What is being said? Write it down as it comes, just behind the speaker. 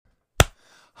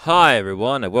Hi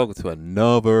everyone, and welcome to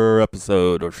another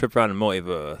episode of Trip Around the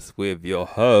Multiverse with your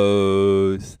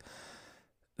host,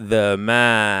 the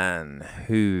man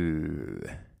who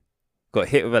got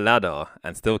hit with a ladder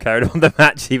and still carried on the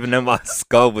match even though my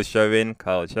skull was showing.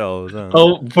 Kyle Charles.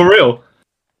 Oh, for real?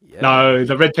 Yeah. No,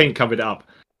 the red paint covered it up.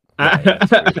 Yeah,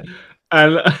 that's true.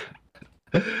 and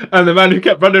and the man who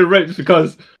kept running the ropes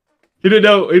because he didn't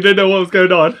know what was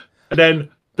going on, and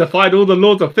then defied all the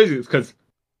laws of physics. Because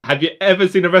have you ever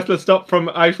seen a wrestler stop from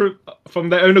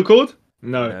their own accord?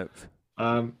 No.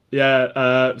 Nope.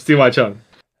 CY-chan.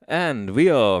 And we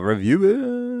are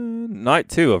reviewing night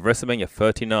 2 of WrestleMania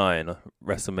 39.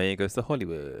 WrestleMania goes to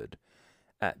Hollywood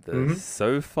at the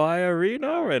SoFi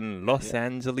Arena in Los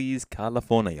Angeles,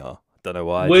 California. Don't know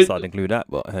why I decided to include that,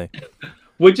 but hey.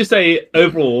 Would you say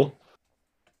overall?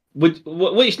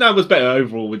 Which night was better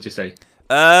overall? Would you say?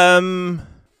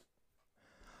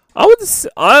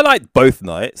 I liked both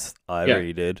nights. I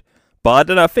really did, but I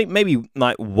don't know. I think maybe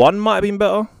night 1 might have been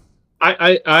better.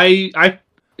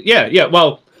 Yeah.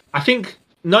 Well, I think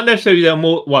not necessarily there were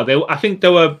more. Well, I think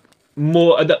there were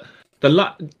more.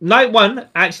 Night 1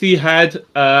 actually had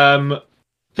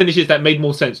finishes that made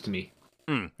more sense to me.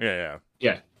 Yeah.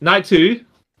 Night 2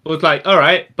 was like, all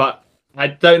right, but I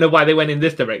don't know why they went in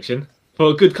this direction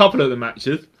for a good couple of the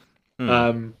matches.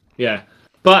 Yeah,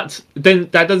 but then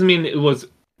that doesn't mean it was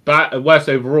worse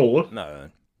overall. No,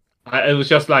 it was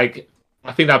just like,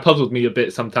 I think that puzzled me a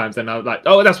bit sometimes, and I was like,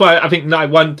 oh, that's why I think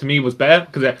night 1 to me was better,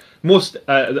 because most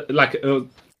like it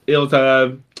was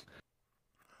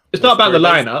it's not about the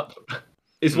lineup,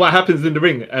 it's what happens in the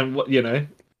ring and what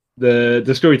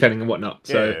the storytelling and whatnot.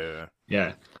 So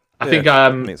yeah. I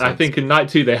think in night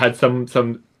 2 they had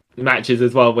some matches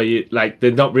as well where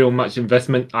there's not real much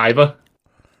investment either.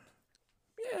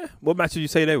 Yeah, what matches did you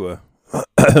say they were?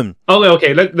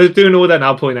 Okay. Let's do an order and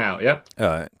I'll point out. Yeah. All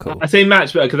right, cool. I say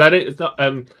match because I don't. It's not.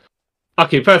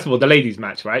 Okay, first of all, the ladies'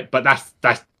 match, right? But that's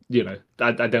I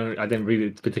didn't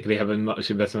really particularly have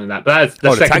much investment in that. But that's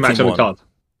the second match on the card.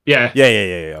 Yeah.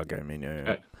 Yeah. Okay, I mean,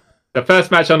 yeah. The first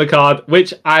match on the card,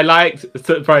 which I liked,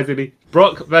 surprisingly,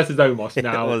 Brock versus Omos.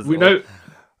 Now we know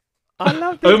I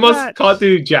love Omos match. can't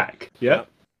do jack. Yeah.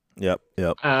 Yep.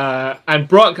 And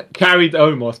Brock carried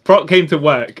Omos. Brock came to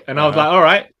work, and I was like, all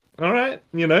right.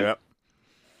 Yep.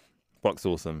 Brock's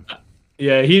awesome.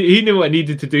 Yeah, he knew what he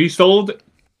needed to do. He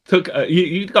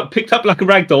he got picked up like a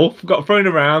rag doll, got thrown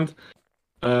around,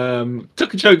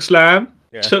 took a choke slam,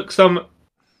 took some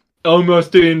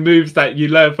almost doing moves that you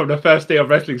learn from the first day of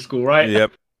wrestling school, right?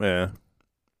 Yep. Yeah.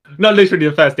 Not literally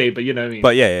the first day, but you know what I mean.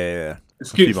 But yeah.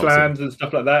 Scoot slams and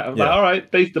stuff like that. I'm like, all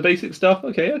right, the basic stuff.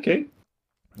 Okay.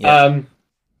 Yeah.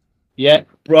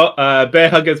 Bear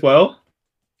hug as well.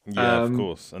 Yeah, of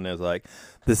course. And there's like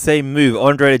the same move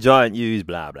Andre the Giant used,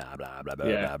 blah blah blah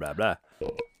blah blah.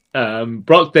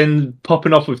 Brock then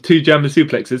popping off with 2 German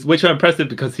suplexes, which are impressive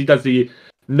because he does he's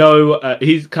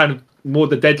kind of more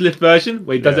the deadlift version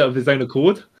where he does it of his own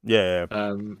accord. Yeah.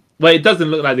 Well, it doesn't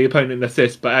look like the opponent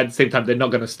assists, but at the same time they're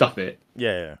not going to stuff it.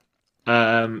 Yeah.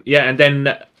 And then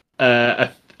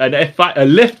an F5, a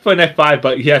lift for an F5,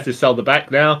 but he has to sell the back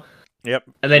now. Yep.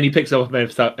 And then he picks up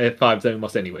F5's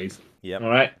almost anyways. Yep. All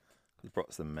right.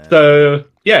 Brock's the man. So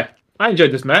yeah, I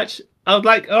enjoyed this match. I was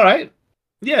like, all right,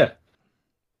 yeah.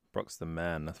 Brock's the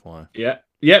man. That's why. Yeah.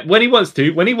 When he wants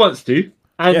to,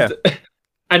 and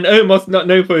and Omos not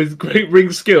known for his great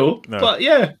ring skill, but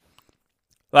yeah.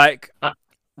 Like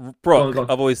Brock,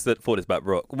 I've always thought this about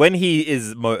Brock. When he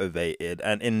is motivated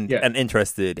and and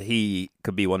interested, he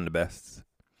could be one of the best.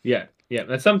 Yeah.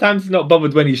 And sometimes he's not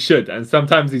bothered when he should, and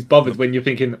sometimes he's bothered when you're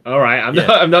thinking, all right,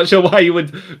 I'm not sure why you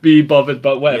would be bothered,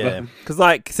 but whatever.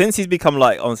 Because since he's become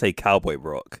I want to say Cowboy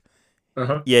Brock.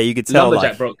 You could tell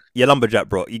Lumberjack Brock. Yeah, Lumberjack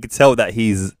Brock. You could tell that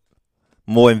he's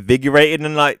more invigorated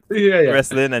in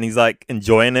wrestling, and he's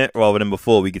enjoying it rather than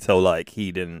before. We could tell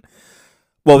he didn't.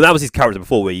 Well, that was his character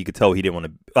before, where you could tell he didn't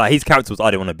want to. His character was,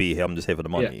 I didn't want to be here. I'm just here for the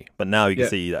money. Yeah. But now you can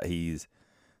see that he's.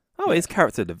 Oh, his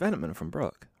character development from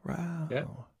Brock. Wow. Yeah.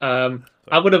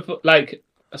 I would have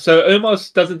so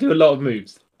Omos doesn't do a lot of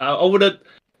moves. I would have.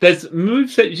 There's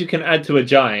moves that you can add to a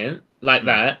giant like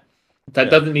that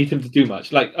doesn't need him to do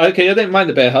much. Okay, I don't mind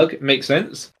the bear hug. It makes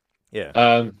sense.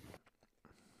 Yeah.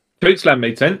 Choke slam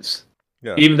made sense.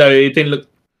 Yeah. Even though it didn't look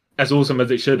as awesome as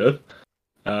it should have.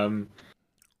 Remember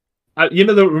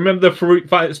the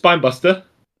Farouk spine buster?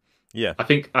 Yeah. I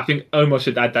think Omos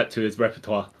should add that to his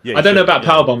repertoire. Yeah, I don't know about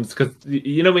power bombs, because when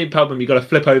you power bomb you got to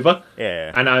flip over.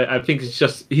 Yeah. And I think it's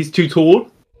just he's too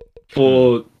tall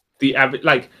for the average.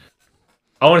 I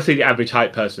want to say the average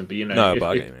height person, but No, but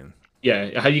I mean.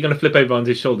 Yeah, how are you going to flip over on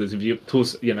his shoulders if you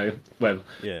toss, whatever.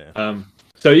 Yeah.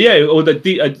 So yeah, or the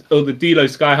D-Lo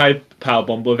Sky High power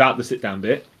bomb without the sit down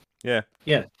bit. Yeah.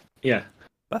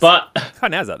 But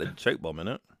kind of has that the choke bomb in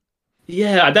it.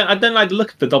 Yeah, I don't like the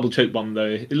look of the double choke bomb though.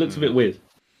 It looks a bit weird.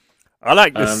 I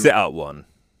like the sit out one.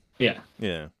 Yeah.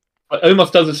 But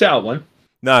Omos does a sit out one.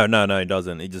 No, he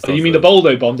doesn't. He just. You mean the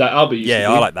Boldo bomb that Albert used to do?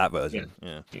 I like that version.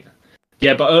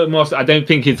 Yeah, but Omos, I don't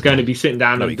think he's going to be sitting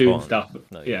down and doing stuff.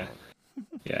 No, yeah.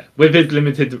 With his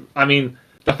limited, I mean,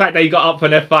 the fact that he got up for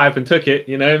an F5 and took it,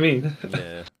 you know what I mean?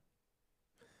 Yeah.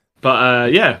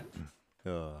 But yeah.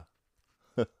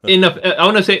 Enough. I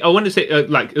want to say,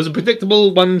 like, it was a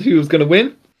predictable one who was going to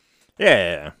win.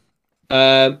 Yeah.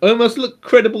 Almost looked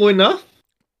credible enough,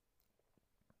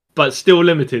 but still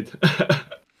limited.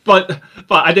 but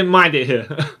I didn't mind it here.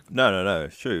 No,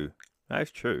 it's true. That's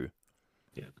true.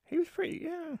 Yeah, he was pretty.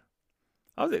 Yeah,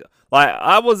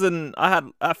 I wasn't. I had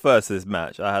at first this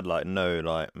match. I had like no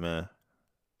like meh.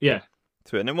 Yeah.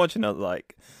 To it, and then watching, I was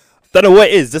like, don't know what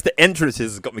it is. Just the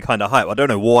entrances got me kind of hype. I don't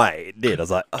know why it did. I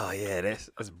was like, oh yeah, that's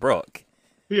Brock.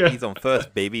 Yeah, he's on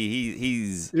first, baby.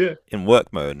 He's in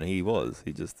work mode, and he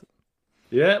just.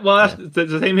 Yeah, well, that's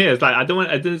the same here. It's like I don't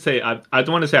want to say I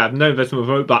have no investment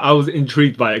with it, but I was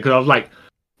intrigued by it because I was like,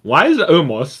 why is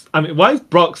Omos? I mean, why is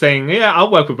Brock saying, yeah, I'll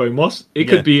work with Omos? It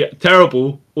could be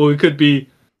terrible, or it could be,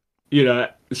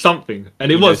 something,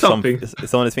 and it was something.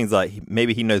 It's one of those things like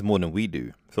maybe he knows more than we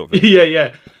do. Sort of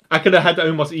yeah. I could have had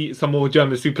Omos eat some more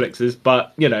German suplexes,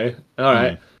 but all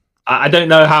right. I don't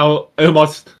know how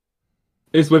Omos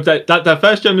is with that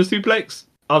first German suplex.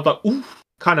 I was like, ooh,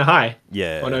 kind of high.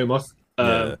 Yeah. On Omos.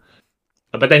 But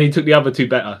then he took the other two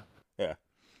better.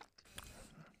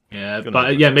 Yeah,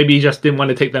 but maybe he just didn't want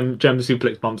to take them German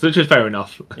suplex bombs, which is fair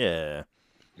enough. Yeah.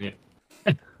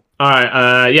 All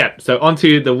right. So on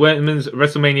to the Women's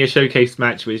WrestleMania Showcase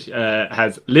match, which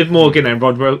has Liv Morgan and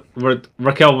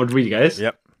Raquel Rodriguez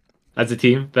as a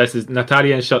team versus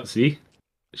Natalya and Shotzi.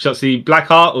 Shotzi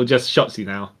Blackheart or just Shotzi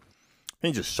now? I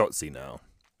think just Shotzi now.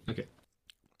 Okay.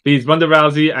 These Ronda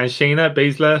Rousey and Shayna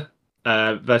Baszler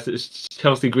versus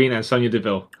Chelsea Green and Sonya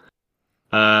Deville.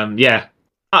 Dad's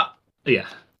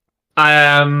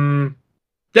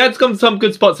got some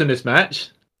good spots in this match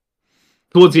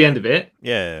towards the end of it.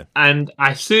 Yeah. And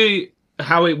I see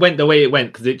how it went the way it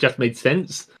went because it just made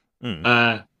sense.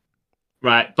 Right.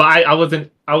 But I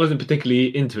wasn't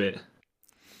particularly into it.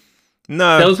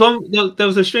 No. There was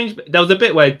a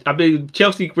bit where I believe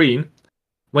Chelsea Green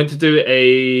went to do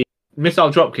a missile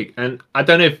dropkick, and I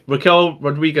don't know if Raquel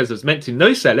Rodriguez was meant to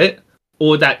no-sell it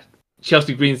or that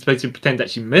Chelsea Green's supposed to pretend that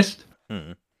she missed.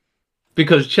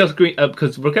 Because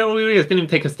because Raquel Rodriguez didn't even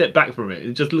take a step back from it.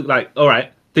 It just looked like, all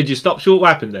right, did you stop short?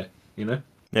 What happened there?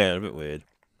 Yeah, a bit weird.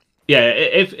 Yeah,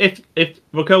 if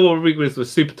Raquel Rodriguez was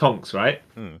super tonks, right?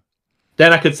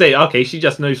 Then I could say, okay, she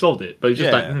just no-sold it. But it's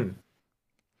just okay.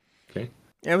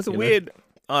 Yeah, it was a weird.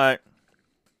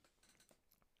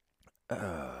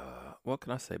 What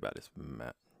can I say about this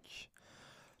match?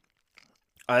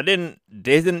 I didn't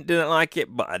like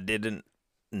it, but I didn't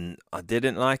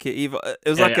like it either. It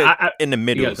was in the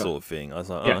middle sort of thing. I was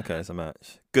like, okay, it's a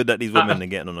match. Good that these women are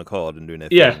getting on the card and doing their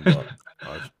thing.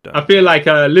 But I feel like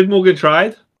Liv Morgan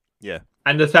tried. Yeah.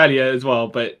 And Natalya as well,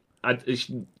 but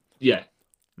and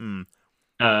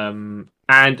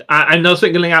I'm not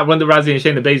singling out Ronda Rousey and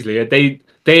Shayna Baszler.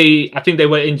 They I think they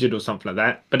were injured or something like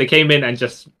that, but they came in and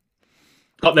just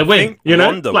got their win.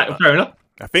 Fair enough.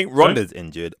 I think Ronda's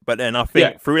injured, but then I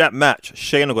think through that match,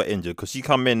 Shayna got injured because she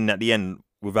come in at the end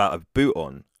without a boot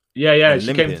on. Yeah,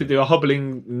 she came to do a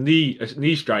hobbling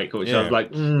knee strike, which I was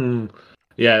like,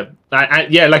 yeah,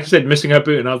 like I said, missing her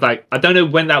boot, and I was like, I don't know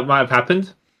when that might have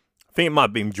happened. I think it might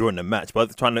have been during the match, but I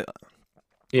was trying to.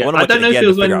 Yeah, I don't know if it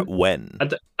was when.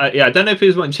 I don't know if it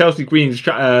was when Chelsea Green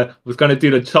was going to do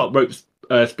the top rope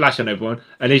splash on everyone,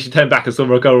 and then she turned back and saw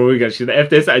Raquel Rodriguez. She's like, "F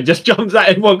this," and just jumps at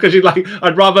everyone because she's like,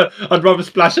 "I'd rather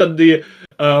splash on the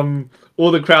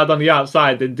all the crowd on the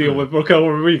outside than deal with Raquel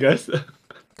Rodriguez."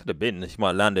 Could have been. She might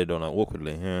have landed on it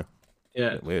awkwardly.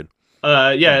 Yeah. Weird.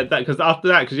 Because after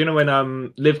that, because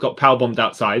when Liv got power bombed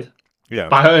outside. Yeah.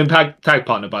 By her own tag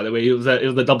partner, by the way, it was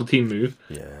a double team move.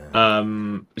 Yeah.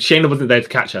 Shayna wasn't there to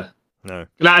catch her. No.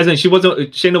 As in,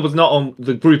 Shayna was not on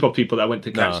the group of people that went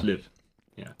to catch Liv.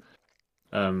 Yeah.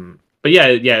 But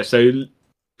yeah. So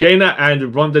Shayna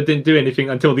and Ronda didn't do anything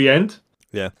until the end.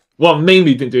 Yeah. Well,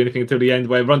 mainly didn't do anything until the end,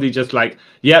 where Ronda just like,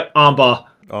 yep, armbar.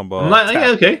 I'm like,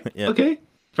 okay,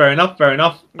 fair enough.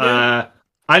 Yeah.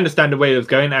 I understand the way it was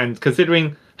going, and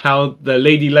considering how the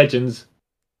Lady Legends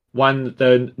won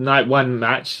the night one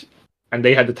match, and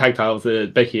they had the tag titles,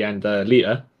 Becky and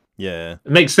Lita. Yeah,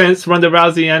 it makes sense. Ronda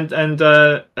Rousey and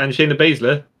Shayna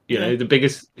Baszler, the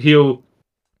biggest heel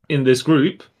in this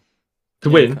group to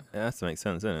win. Yeah, that makes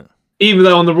sense, doesn't it? Even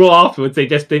though on the Raw afterwards they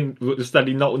just didn't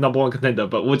study not number one contender,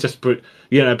 but we'll just put,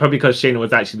 probably because Shayna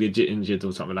was actually legit injured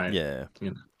or something like that.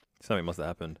 Yeah. Something must have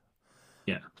happened.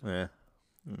 Yeah. Yeah.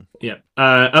 Yeah.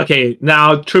 Okay,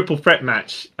 now triple threat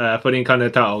match for the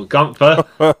Intercontinental title.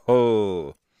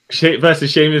 Gunther versus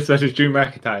Sheamus versus Drew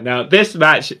McIntyre. Now, this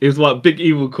match is what Big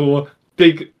E will call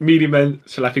big meaty men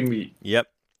slapping meat. Yep.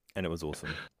 And it was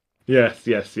awesome. Yes.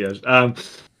 Here,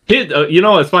 you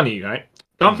know what's funny, right?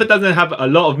 Gunther doesn't have a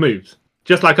lot of moves,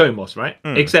 just like Omos, right?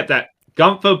 Except that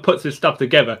Gunther puts his stuff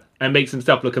together and makes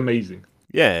himself look amazing.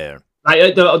 Yeah.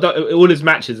 Like all his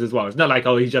matches as well. It's not like,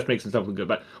 he just makes himself look good,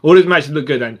 but all his matches look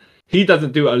good, and he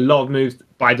doesn't do a lot of moves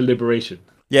by deliberation.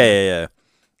 Yeah.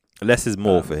 Less is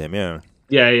more for him, yeah.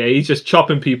 Yeah. He's just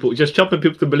chopping people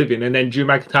to oblivion, and then Drew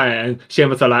McIntyre and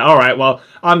Sheamus are like, all right, well,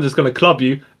 I'm just gonna club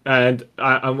you, and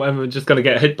I'm just gonna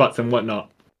get headbutts and whatnot.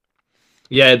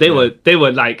 Yeah, they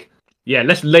were like,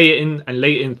 let's lay it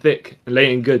in thick and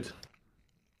lay it in good.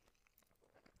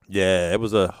 Yeah, it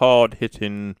was a hard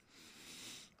hitting.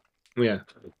 Yeah.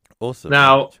 Awesome.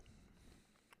 Now,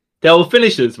 there were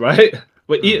finishers, right?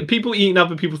 People eating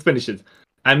other people's finishers.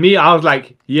 And me, I was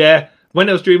like, when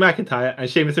it was Drew McIntyre and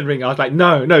Sheamus in the ring, I was like,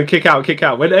 no, kick out.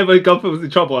 Whenever Gunther was in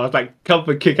trouble, I was like,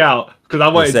 Gunther, kick out. Because I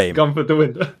wanted Gunther to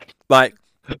win. Like,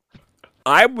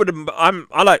 I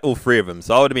like all three of them,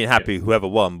 so I would have been happy whoever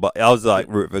won. But I was like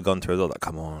rooting for Gunther as well. Like,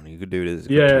 come on, you could do this.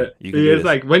 It's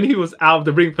like when he was out of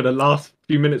the ring for the last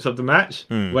few minutes of the match,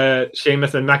 where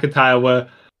Sheamus and McIntyre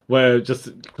were just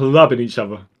clubbing each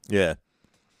other. Yeah.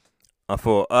 I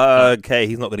thought, okay,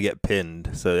 he's not going to get pinned.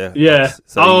 So yeah.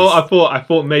 I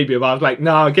thought maybe, but I was like,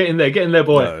 no, get in there,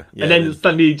 boy. No, and then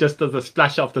suddenly he just does a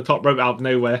splash off the top rope out of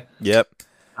nowhere. Yep.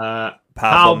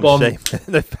 Powerbomb.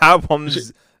 The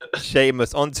powerbombs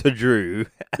Sheamus onto Drew,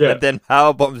 and then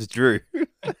powerbombs Drew.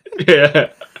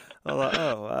 Yeah. I was like,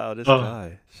 oh wow, this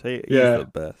guy, he's the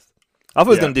best. I thought he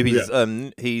was going to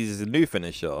do his new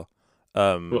finisher,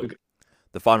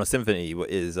 the Final Symphony,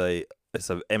 it's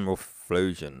an Emerald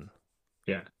Flosion.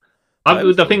 Yeah.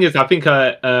 The thing is, I think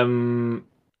because I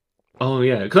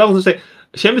was going to say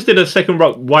Sheamus did a second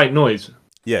rock white noise.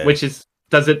 Yeah. Which is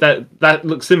that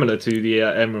looks similar to the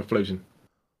Emerald Flosion.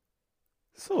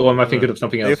 Or am I thinking of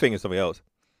something else? You're thinking of something else.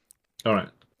 All right.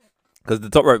 Because the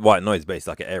top rope white noise is based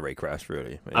like an air raid crash,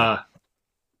 really. At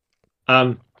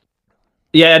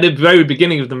the very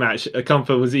beginning of the match,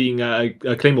 Gunther was eating a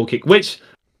Claymore kick, which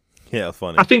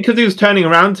funny. I think because he was turning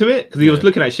around to it, because he was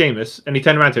looking at Sheamus, and he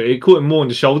turned around to it. It caught him more on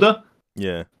the shoulder.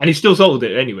 Yeah. And he still sold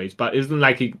it anyways, but it wasn't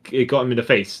like it got him in the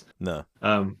face. No.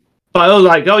 But I was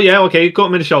like, okay, it caught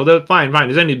him in the shoulder. Fine.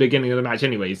 It's only the beginning of the match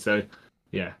anyways, so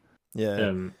yeah.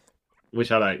 Yeah.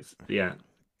 Which I liked. Yeah.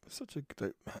 Such a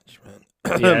great match,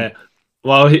 man. Yeah.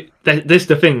 Well, this is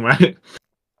the thing, right?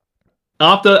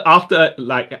 After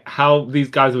like how these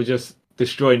guys were just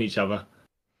destroying each other.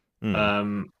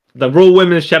 The Raw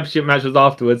Women's Championship match was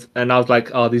afterwards, and I was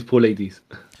like, oh, these poor ladies.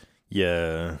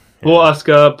 Yeah. Poor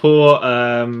Asuka, poor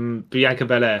Bianca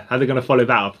Belair. How are they going to follow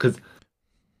that up? Because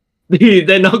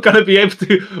they're not going to be able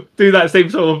to do that same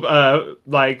sort of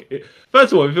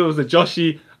First of all, if it was a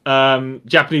Joshi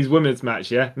Japanese women's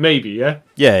match, maybe,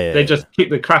 they just kick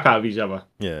the crap out of each other.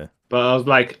 Yeah. But I was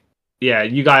like,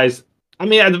 you guys. I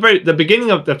mean, at the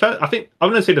beginning of the first, I think I'm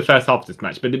going to say the first half of this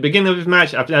match, but the beginning of this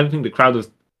match, I don't think the crowd was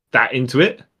that into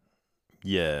it.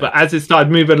 Yeah. But as it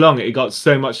started moving along, it got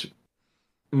so much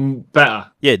better.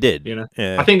 Yeah, it did.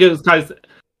 Yeah. I think it was guys.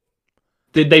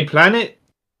 Did they plan it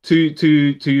to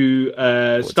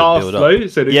start slow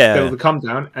so there was a come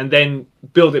down and then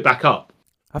build it back up?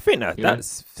 I think that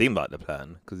seemed like the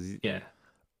plan because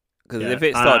if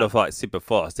it started off like super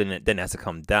fast, then it has to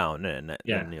come down. No,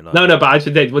 but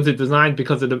actually, was it designed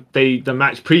because of the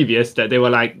match previous that they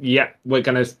were like, we're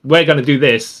gonna do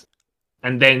this.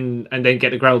 And then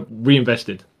get the crowd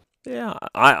reinvested. Yeah,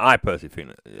 I personally think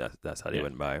that's how they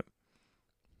went about it.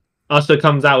 Asuka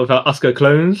comes out with her Asuka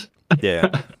clones.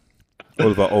 Yeah, all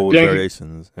of our old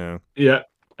variations. Yeah.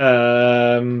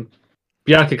 Bianca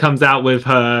comes out with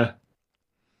her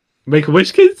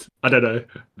Make-A-Wish kids. I don't know.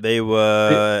 They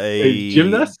were a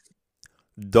gymnast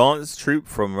dance troupe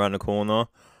from around the corner,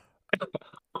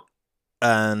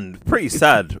 and pretty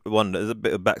sad one. There's a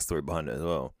bit of backstory behind it as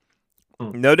well.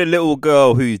 You know the little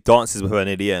girl who dances with her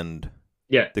near the end?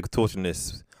 Yeah. The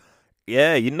contortionist.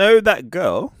 Yeah, you know that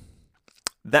girl?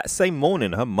 That same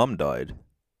morning, her mum died.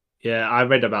 Yeah, I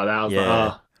read about that. I was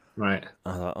like, right. I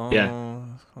was like, yeah.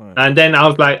 Right. And then I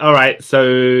was like, all right,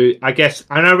 so I guess...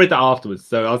 And I read that afterwards.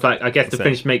 So I was like, I guess the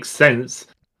finish makes sense.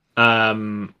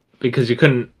 Because you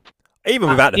couldn't... Even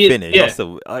without the finish,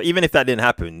 even if that didn't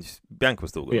happen, Bianca was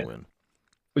still going to win.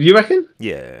 You reckon?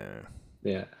 Yeah.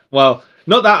 Yeah. Well,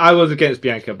 not that I was against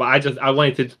Bianca, but I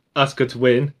wanted Asuka to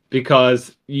win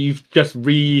because you've just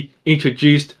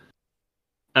reintroduced,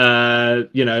 her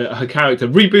character,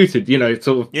 rebooted,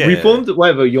 sort of reformed,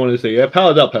 whatever you want to say.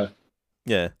 Powered up her.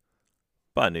 Yeah.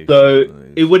 But I knew. So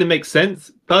it wouldn't make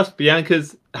sense. Plus,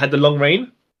 Bianca's had the long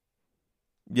reign.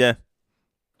 Yeah.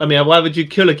 I mean, why would you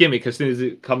kill a gimmick as soon as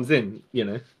it comes in?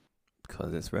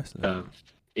 Because it's wrestling.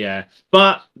 Yeah,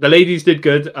 but the ladies did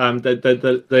good.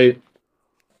 The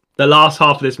last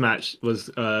half of this match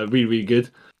was really, really good.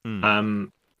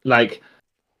 Like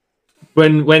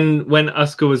when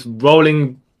Asuka was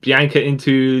rolling Bianca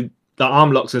into the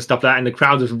arm locks and stuff like that, and the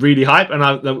crowd was really hype. And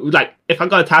I like, if I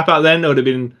got a tap out then, it would have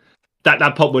been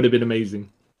that pop would have been amazing.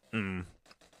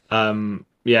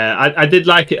 Yeah, I did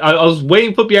like it. I was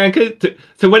waiting for Bianca to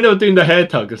when they were doing the hair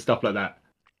tug and stuff like that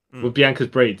with Bianca's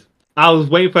braids. I was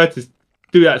waiting for her to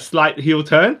do that slight heel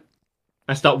turn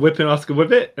and start whipping Asuka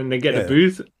with it, and then get the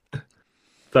boos.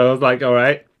 So I was like, all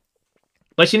right,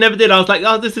 but she never did. I was like,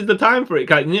 oh, this is the time for it.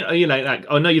 Like,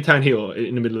 oh no, you turn heel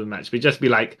in the middle of the match, but just be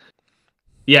like,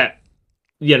 the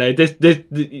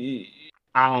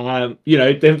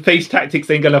face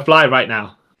tactics ain't gonna fly right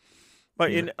now.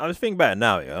 But I was thinking about it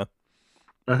now, yeah.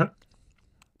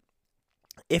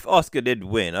 If Asuka did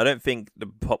win, I don't think the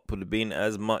pop would have been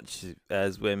as much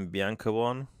as when Bianca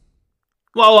won.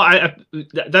 Well,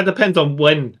 that depends on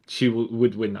when she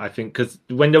would win, I think, because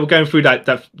when they were going through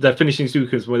that finishing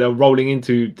sequence where they're rolling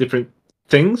into different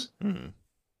things,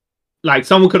 like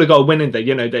someone could have got a win in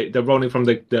there. They're rolling from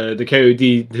the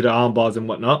KOD to the arm bars and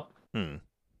whatnot.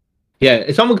 Yeah,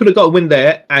 if someone could have got a win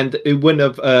there, and it wouldn't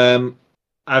have.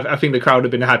 I think the crowd would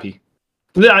have been happy.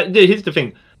 Here's the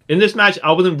thing: in this match,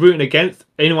 I wasn't rooting against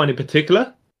anyone in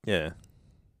particular. Yeah,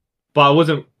 but I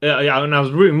wasn't. And I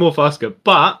was rooting more for Asuka,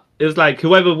 but it was like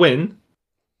whoever win,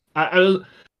 I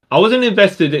wasn't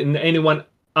invested in anyone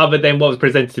other than what was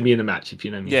presented to me in the match. If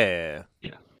you know what I mean. Yeah.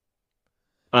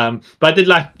 But I did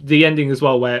like the ending as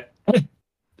well, where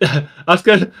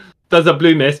Asuka does a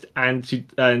blue mist and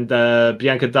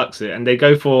Bianca ducks it, and they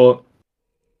go for.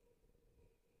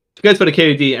 She goes for the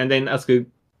KOD, and then Asuka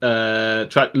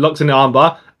locks in the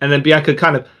armbar, and then Bianca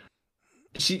kind of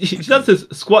she does this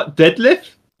squat deadlift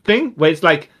thing where it's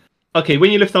like, okay,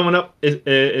 when you lift someone up,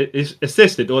 it's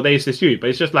assisted or they assist you, but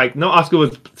it's just like no Asuka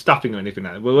was stuffing or anything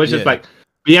like that. It was just like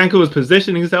Bianca was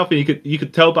positioning herself, and you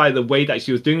could tell by the way that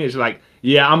she was doing it. It's like,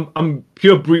 I'm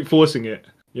pure brute forcing it,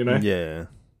 Yeah.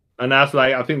 And that's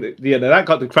like, I think that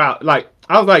got the crowd. Like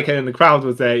I was like, and the crowd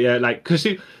was there, like because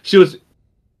she was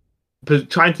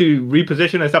trying to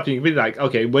reposition herself, and you can be like,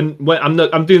 okay, when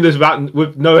I'm doing this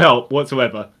with no help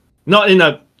whatsoever, not in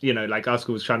a like Asuka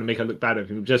was trying to make her look bad,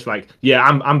 everything, just like,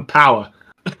 I'm power.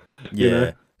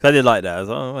 Yeah, I did like that. I was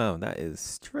like, oh wow, that is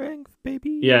strength,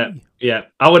 baby. Yeah.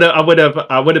 I would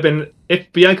have been,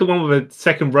 if Bianca won with a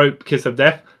second rope kiss of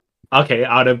death. Okay,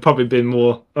 I'd have probably been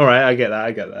more. All right, I get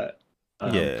that.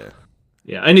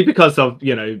 Yeah, only because of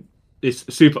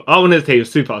it's super. I want to say it's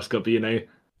super Asuka, but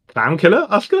clown killer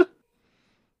Asuka.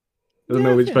 I don't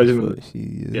know which version she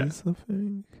is. I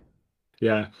think.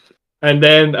 Yeah, and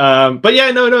then but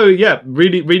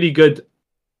really, really good.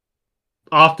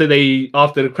 After the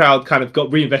crowd kind of got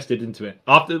reinvested into it,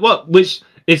 which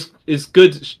is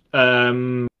good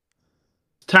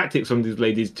tactics from these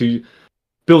ladies to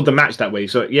build the match that way.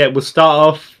 So we'll start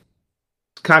off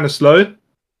kind of slow,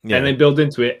 and then build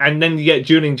into it, and then you get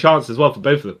dueling chance as well for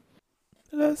both of them.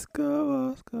 Let's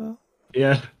go, Asuka.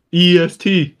 Yeah.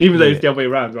 EST, even though it's the other way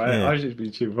around, right? I should be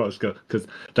cheering for Asuka because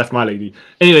that's my lady.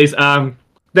 Anyways, then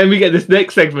we get this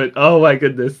next segment. Oh my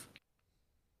goodness.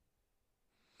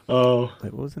 Oh.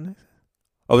 Wait, what was the next?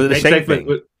 Oh, was it the Shane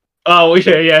thing? Oh,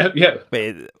 yeah.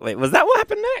 Wait, was that what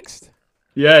happened next?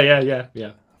 Yeah.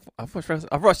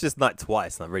 I've watched this night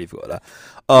twice and I really forgot that.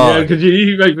 Yeah, because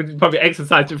you probably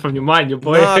exercised it from your mind, your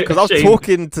boy. No, because I was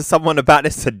talking to someone about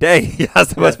this today.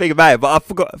 That's the first thing about it, but I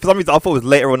forgot. For some reason, I thought it was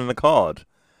later on in the card.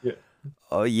 Yeah.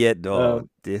 Oh yeah, no.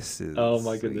 This is. Oh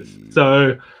my goodness.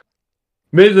 So,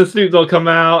 Miz and Snoop Dogg come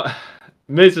out.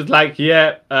 Miz is like,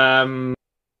 like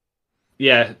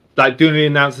doing the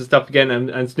announcer stuff again,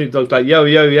 and Snoop Dogg's like, yo,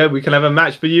 we can have a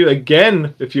match for you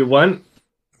again if you want.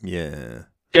 Yeah.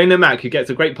 Shane Mac, who gets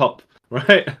a great pop,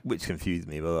 right? Which confused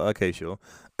me, but okay, sure.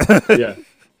 Yeah.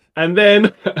 And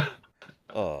then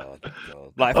oh god.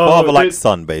 Like father like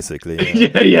son, basically.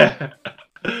 Yeah.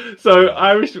 So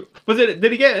Irish was it,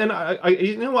 did he get an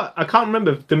you know what? I can't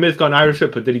remember if the Miz got an Irish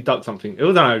whip or did he duck something? It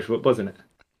was an Irish whip, wasn't it?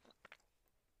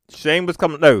 Miz was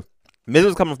coming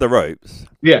off the ropes.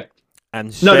 Yeah.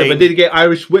 And Shane... No, but did he get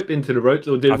Irish whip into the ropes,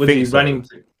 or was he running?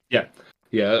 Yeah.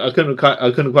 I couldn't quite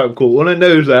recall. All I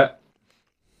know is that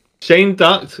Shane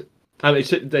ducked, and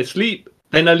they sleep,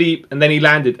 then a leap, and then he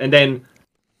landed, and then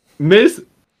Miz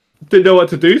didn't know what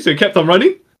to do, so he kept on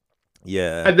running.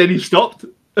 Yeah. And then he stopped,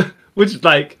 which is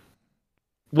like,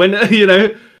 when,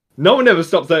 no one ever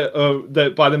stops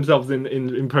by themselves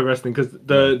in pro wrestling, because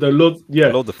the Lord,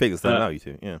 Lord the figures don't know you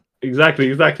to, yeah.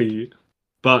 Exactly.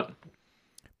 But,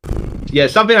 yeah,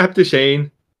 something happened to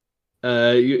Shane.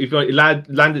 If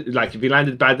he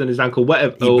landed bad on his ankle,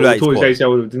 whatever, or tore his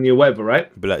ACL with the knee or whatever, right?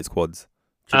 He blew out his quads.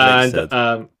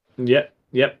 And yep.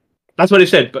 That's what he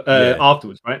said, but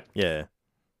afterwards, right? Yeah.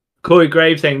 Corey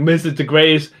Graves saying Mr. to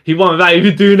Graves, he won without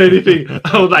even doing anything.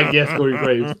 I was like, yes, Corey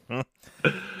Graves.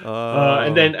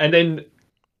 And then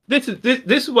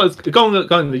this was go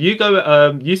on. You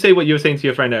go. You say what you were saying to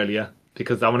your friend earlier,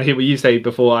 because I want to hear what you say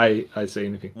before I say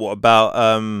anything. What about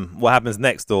what happens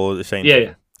next, or the Shane?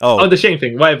 Yeah. Oh, the Shane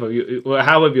thing. Whatever.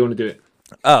 However you want to do it.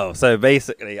 Oh, so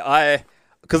basically,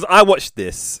 because I watched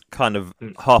this kind of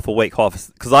half awake,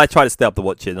 because I tried to stay up to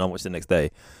watch it, and I watched it the next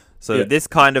day. So this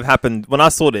kind of happened when I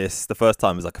saw this the first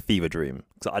time. It was like a fever dream,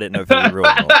 because I didn't know if it was real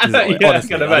or not.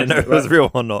 Honestly, I didn't know if it was real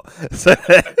or not. So...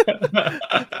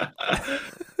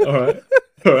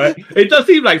 All right. It does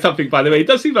seem like something, by the way. It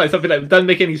does seem like something that doesn't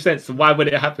make any sense. So why would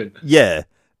it happen? Yeah.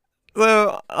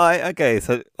 So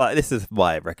so this is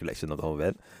my recollection of the whole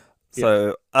event.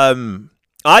 So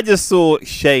I just saw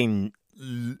Shane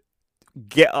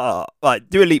get up,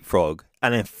 do a leapfrog,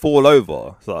 and then fall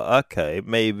over. So okay,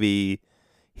 maybe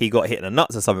he got hit in the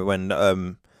nuts or something when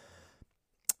the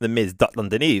Miz ducked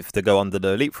underneath to go under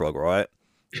the leapfrog, right?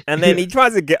 And then he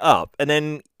tries to get up, and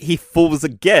then he falls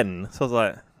again. So I was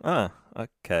like,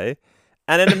 okay.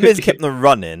 And then the Miz kept on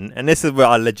running, and this is where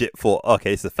I legit thought,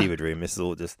 okay, this is a fever dream. This is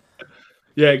all just...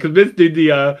 Yeah, because Miz did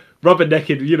the rubber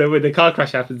naked, when the car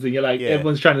crash happens, and you're like,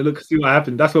 everyone's trying to see what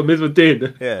happened. That's what Miz was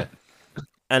doing. Yeah.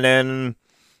 And then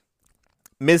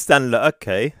Miz standing like,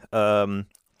 okay. And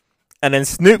then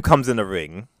Snoop comes in the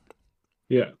ring.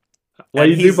 Yeah. Why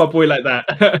you do my boy like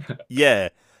that? Yeah.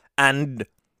 And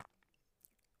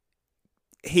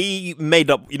he made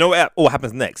up, what all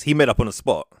happens next? He made up on the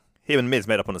spot. Him and Miz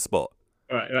made up on the spot.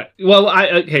 Right. Well,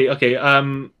 okay.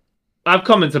 I have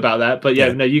comments about that, but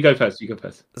no, you go first.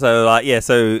 So,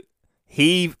 so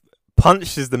he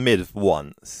punches the Miz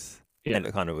once. Yeah. And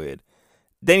it's kind of weird.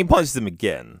 Then he punches him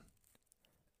again.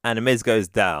 And the Miz goes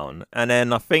down. And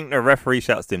then I think the referee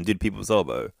shouts to him, "Dude, people's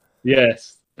elbow."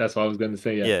 Yes, that's what I was going to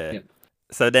say, yeah.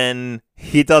 So then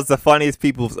he does the funniest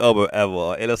people's elbow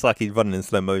ever. It looks like he's running in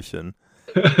slow motion.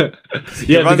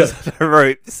 He runs on the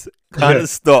ropes, kind of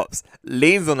stops,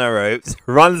 leans on the ropes,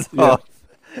 runs off,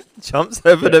 jumps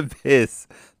over the piss,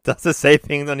 does the same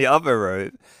thing on the other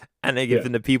rope, and then gives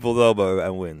him the people's elbow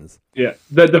and wins. Yeah.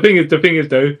 The thing is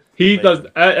though, he does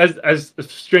as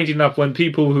strange enough when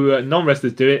people who are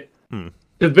non-wrestlers do it.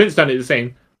 Because Vince done it the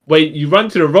same. Where you run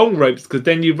to the wrong ropes, because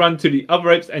then you run to the other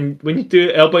ropes, and when you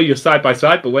do elbow, you're side by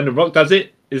side. But when The Rock does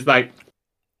it, it's like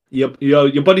your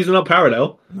bodies are not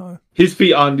parallel. No. His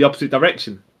feet are in the opposite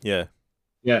direction. Yeah.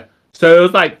 So it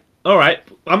was like, all right.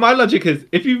 My logic is,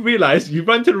 if you realize you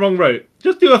run to the wrong rope,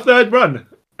 just do a third run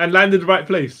and land in the right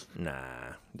place. Nah,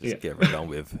 just get it done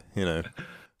with.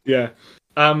 Yeah.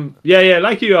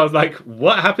 Like you, I was like,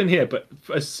 what happened here? But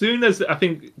as soon as I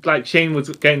think Shane was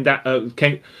getting that, as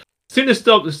soon as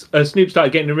Snoop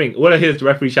started getting in the ring, all I hear is the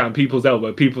referee shouting, "People's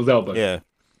elbow, people's elbow." Yeah.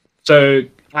 So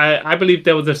I believe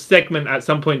there was a segment at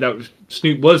some point that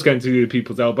Snoop was going to do the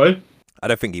people's elbow. I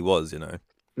don't think he was,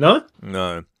 No?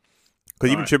 No.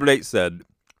 Because even Triple H said...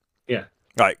 Yeah.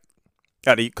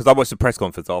 Because I watched the press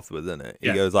conference afterwards, didn't it?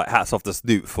 He goes, hats off to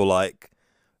Snoop for,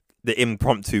 the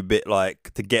impromptu bit,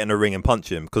 to get in the ring and punch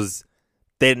him. Because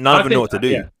none of them know what to do.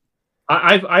 Yeah.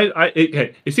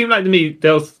 It seemed like to me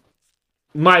there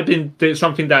might have been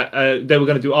something that they were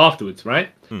going to do afterwards, right?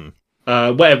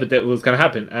 Whatever that was going to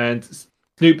happen, and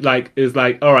Snoop is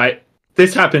like, all right,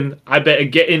 this happened. I better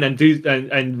get in and do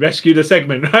and rescue the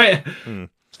segment, right?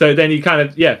 So then he kind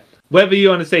of whether you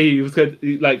want to say he was going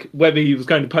whether he was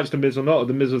going to punch the Miz or not, or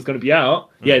the Miz was going to be out.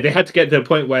 They had to get to the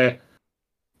point where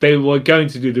they were going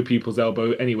to do the people's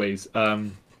elbow, anyways. I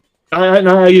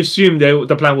assume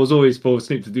the plan was always for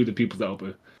Snoop to do the people's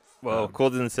elbow. Well,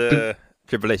 according to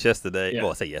Triple H yesterday.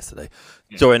 Well, I say yesterday.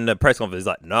 During the press conference, he's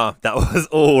like, nah, that was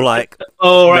all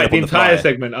oh, right, the entire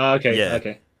segment. Oh, okay. Yeah.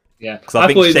 Okay. Yeah. Because I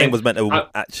think Shane was meant to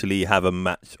actually have a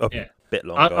match a bit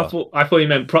longer. I thought he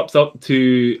meant props up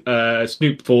to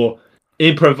Snoop for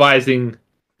improvising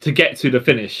to get to the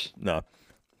finish. No.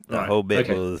 The whole bit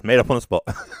was made up on the spot.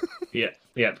 Yeah.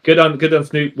 Good on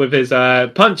Snoop with his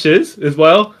punches as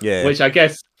well. Yeah. Which I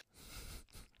guess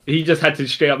he just had to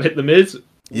straight up hit the Miz.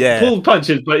 Yeah. Pull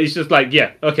punches, but he's just like,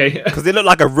 yeah, okay. Because it looked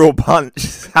like a real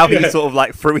punch. How he sort of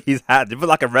like threw his hand. It looked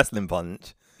like a wrestling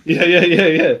punch.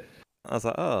 Yeah. I was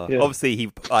like, oh. Yeah. Obviously, he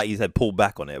said pull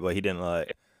back on it, but he didn't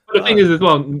like. But the thing is, as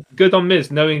well, good on Miz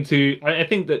knowing to. I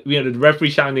think that the referee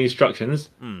shouting the instructions.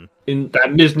 In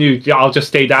that Miz knew, I'll just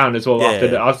stay down as well after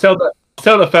that. I'll sell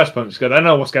the first punch because I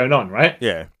know what's going on, right?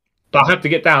 Yeah. But I have to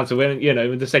get down, so when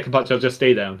with the second punch, I'll just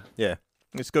stay down. Yeah,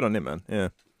 it's good on him, man. Yeah.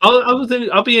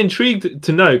 I'll be intrigued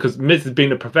to know because Miz has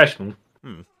been a professional.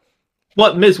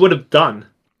 What Miz would have done,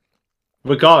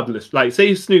 regardless. Like,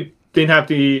 say Snoop didn't have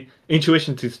the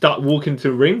intuition to start walking to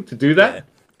the ring to do that.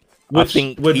 I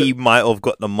think he might have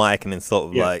got the mic and then sort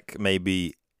of like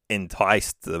maybe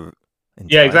enticed.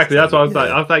 Yeah, exactly. That's what I was like.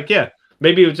 I was like,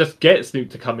 maybe it would just get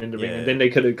Snoop to come in the ring, and then they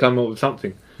could have come up with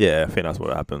something. Yeah, I think that's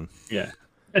what happened. Yeah,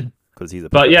 because he's a.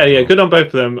 But yeah, good on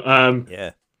both of them.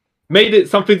 Made it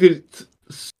something to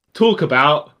talk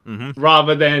about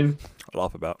rather than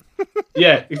laugh about.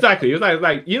 Yeah, exactly. It was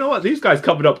like you know what? These guys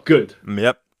covered up good.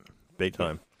 Yep, big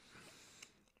time.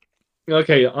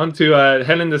 Okay, on to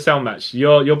Hell in the Cell match.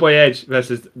 Your boy Edge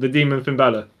versus the Demon Finn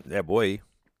Balor. Yeah, boy.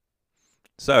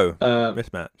 So,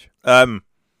 this match. The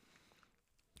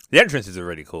entrances are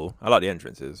really cool. I like the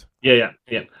entrances. Yeah.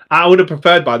 I would have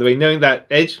preferred, by the way, knowing that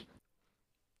Edge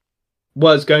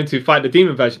was going to fight the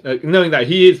Demon version, knowing that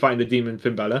he is fighting the Demon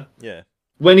Finn Balor. Yeah.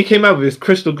 When he came out with his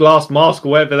crystal glass mask or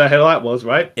whatever the hell that was,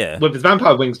 right? Yeah. With his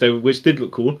vampire wings, though, which did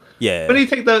look cool. Yeah. When he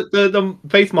take the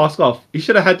face mask off, he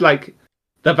should have had like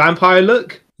the vampire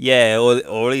look. Yeah, or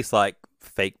at least like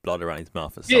fake blood around his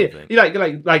mouth or something. Yeah, like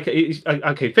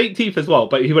okay, fake teeth as well,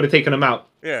 but he would have taken them out.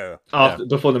 Yeah.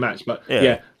 Before the match, but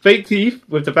fake teeth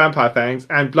with the vampire fangs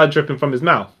and blood dripping from his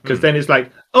mouth, because then it's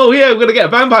like, oh yeah, we're gonna get a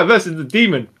vampire versus the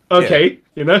demon. Okay,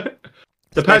 the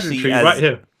pageantry right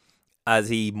here. As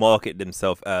he marketed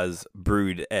himself as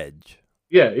Brood Edge.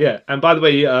 Yeah. And by the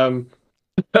way,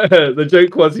 the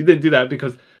joke was he didn't do that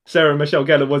because Sarah Michelle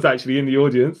Gellar was actually in the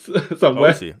audience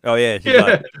somewhere. Oh yeah, she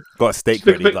like, got a steak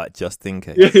ready, like just in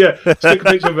case. Yeah. She took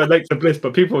a picture of Alexa Bliss,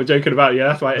 but people were joking about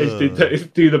that's why Edge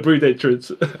did do the Brood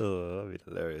entrance. Oh, that'd be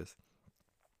hilarious.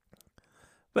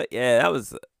 But yeah, that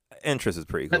was interest is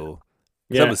pretty cool.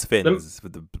 That was Finn's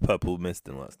with the purple mist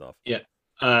and all that stuff. Yeah.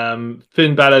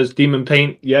 Finn Balor's demon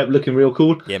paint, looking real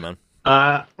cool. Yeah, man.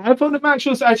 I thought the match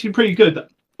was actually pretty good,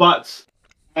 but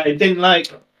I didn't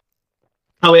like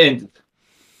how it ended.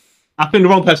 I think the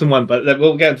wrong person won, but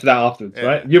we'll get into that afterwards,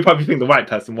 right? You probably think the right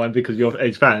person won because you're an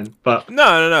Edge fan, but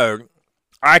no.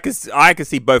 I could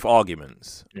see both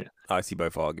arguments. Yeah, I see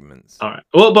both arguments. All right.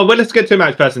 Well, but let's get to the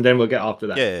match first, and then we'll get after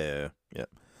that. Yeah.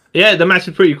 Yeah, the match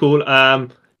is pretty cool.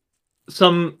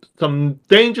 Some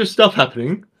dangerous stuff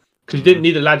happening because you didn't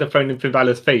need a ladder thrown in Finn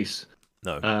Balor's face.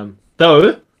 No.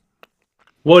 Though,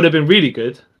 what would have been really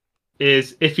good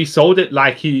is if he sold it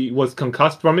like he was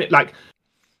concussed from it. Like,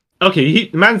 okay,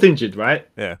 the man's injured, right?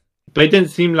 Yeah. But it didn't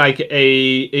seem like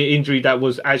a injury that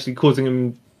was actually causing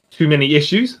him too many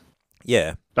issues.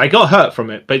 Yeah. Like, got hurt from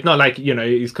it, but it's not like,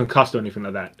 he's concussed or anything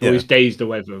like that. Or he's dazed or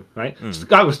whatever, right? The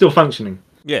guy was still functioning.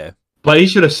 Yeah. But he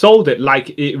should have sold it like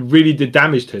it really did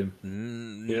damage to him.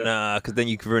 Nah, because then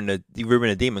you could ruin a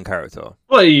demon character.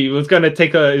 Well, he was gonna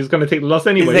take the loss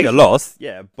anyway. Take a loss,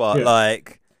 but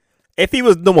like, if he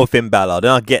was normal Finn Balor,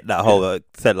 then I get that whole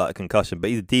said like concussion.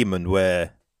 But he's a demon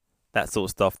where that sort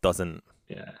of stuff doesn't.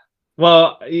 Yeah.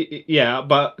 Well,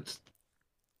 but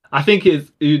I think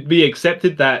it'd be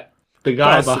accepted that the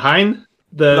guy behind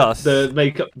the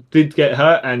makeup did get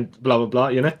hurt and blah blah blah.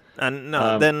 And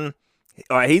then.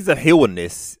 All right, he's a heel in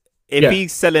this. If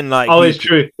he's selling like, it's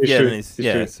true. It's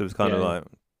true. So it's kind of like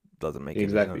doesn't make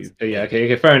exactly. Sense. Yeah,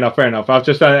 okay, fair enough. I was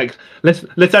just like, let's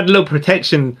add a little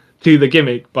protection to the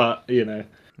gimmick, but fair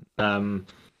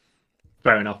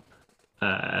enough.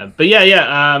 But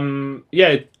the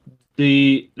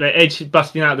Edge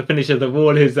busting out the finishes of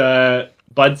all his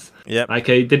buds. Yeah.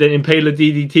 Okay, did an Impaler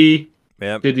DDT.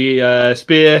 Yeah. Did the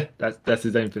spear. That's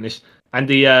his own finish. And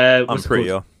the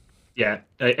Unprettier. Yeah,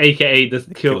 aka the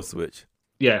kill switch.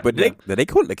 Yeah, but did they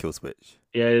call it the kill switch?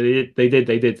 Yeah, they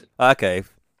did. Okay,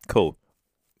 cool.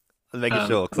 I'm making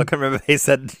sure because I can remember they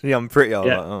said the Unprettier. I was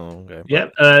like, oh, okay. Yeah,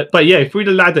 but he threw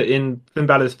the ladder in Finn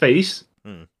Balor's face,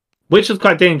 which was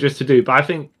quite dangerous to do. But I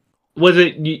think where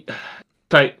do you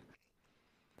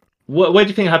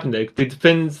think happened there? Did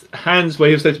Finn's hands, where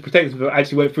he was supposed to protect him,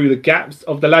 actually went through the gaps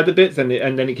of the ladder bits, and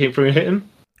then it came through and hit him?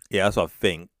 Yeah, that's what I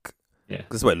think. Yeah,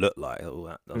 that's what it looked like. All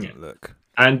that doesn't look.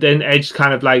 And then Edge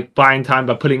kind of like buying time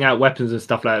by pulling out weapons and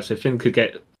stuff like that, so Finn could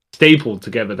get stapled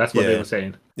together. That's what they were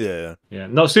saying. Yeah. Yeah.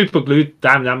 Not super glued.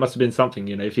 Damn, that must have been something,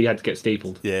 if he had to get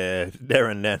stapled. Yeah, there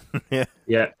and then. Yeah.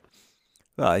 Yeah.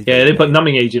 Oh, Yeah, they put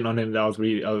numbing agent on him that I was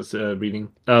reading.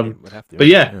 Would have to, but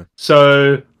yeah,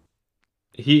 so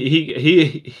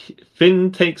he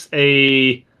Finn takes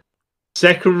a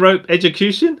second rope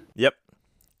execution. Yep.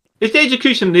 Is the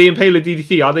execution the Impaler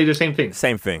DDT? Are they the same thing?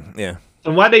 Same thing, yeah.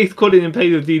 And why they call it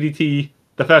Impaler DDT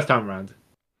the first time around?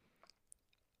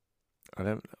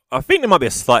 I think there might be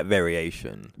a slight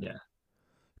variation. Yeah.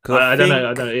 I don't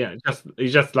know. Yeah,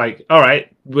 it's just like, all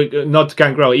right, not to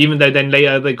Gangrel. Even though then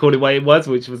later they called it what it was,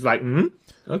 which was like, okay.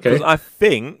 Because I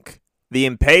think the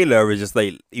Impaler is just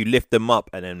like you lift them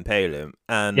up and then impale them,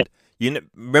 and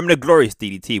remember the Glorious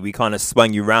DDT? We kind of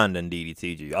swung you round and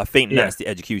DDT'd you. I think that's the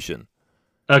execution.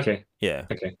 Okay. Yeah.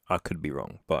 Okay. I could be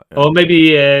wrong, but or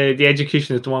maybe the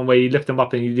execution is the one where you lift them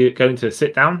up and you go into a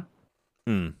sit down.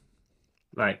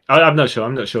 Like I'm not sure.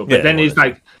 But then it's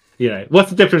like, what's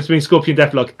the difference between Scorpion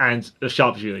Deathlock and a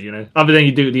sharpshooter? Other than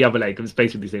you do the other leg, it's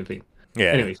basically the same thing.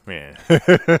 Yeah. Anyways. Yeah.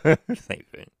 Same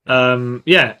thing.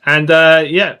 Yeah, and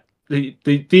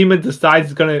the demon decides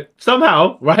he's gonna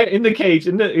somehow right in the cage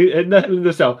in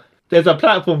the cell. There's a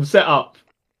platform set up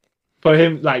for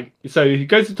him. Like, so he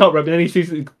goes to the top rope and then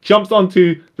he jumps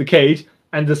onto the cage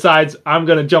and decides, I'm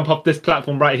gonna jump off this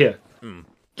platform right here.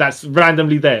 That's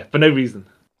randomly there for no reason,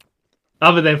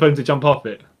 other than for him to jump off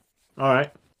it. All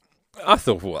right. I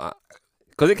thought that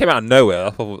because it came out of nowhere. I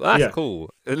thought that's cool.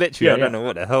 Literally, I don't know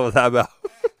what the hell was that about.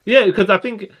 Yeah, because I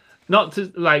think not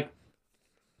to like.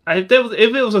 If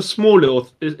it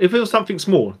was something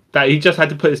small that he just had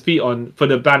to put his feet on for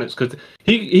the balance, because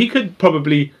he could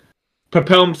probably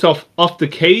propel himself off the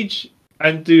cage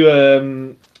and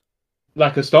do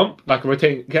like a stomp, like a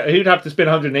rotating. He'd have to spin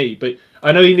 180, but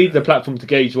I know he needs the platform to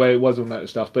gauge where it was on that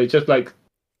stuff. But it's just like,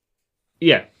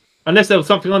 unless there was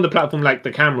something on the platform like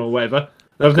the camera or whatever,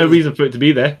 there was no reason for it to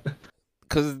be there.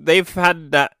 Because they've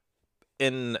had that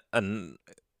in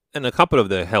a couple of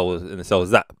the Hells in the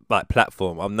Cells, that like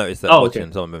platform. I've noticed that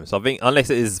watching some of them. So I think unless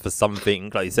it is for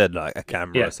something like you said, like a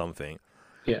camera or something.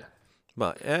 Yeah.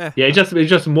 But it's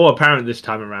just more apparent this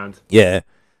time around. Yeah.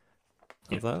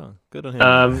 I was like, oh, good on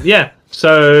him.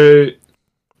 So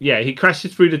he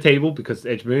crashes through the table because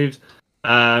Edge moves.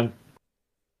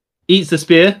 Eats the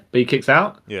spear, but he kicks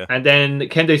out. Yeah. And then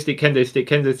kendo stick,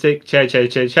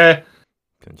 chair.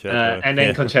 Concerto. And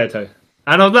then concerto.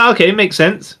 And I was like, okay, it makes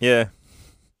sense. Yeah.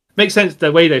 Makes sense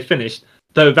the way they finished.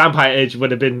 Though Vampire Edge would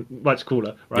have been much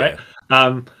cooler, right?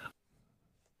 Yeah.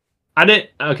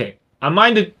 I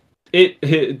minded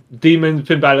it Demon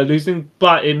Finn Balor losing,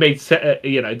 but it made sense.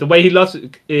 The way he lost,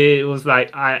 it was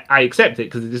like I accept it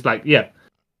because it's just like, you're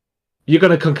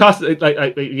gonna concuss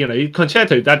like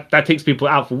concerto that takes people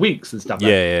out for weeks and stuff.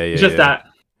 It's just that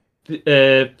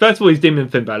first of all he's Demon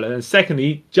Finn Balor, and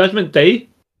secondly Judgment Day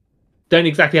don't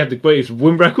exactly have the greatest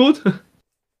win record.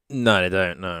 No, they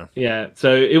don't. No. Yeah,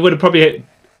 so it would have probably,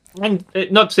 and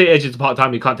not to say Edge is part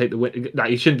time. He can't take the win. Like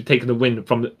he shouldn't be taking the win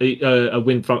from a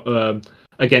win from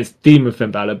against Demon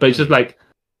Finn Balor. But it's just like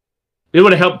it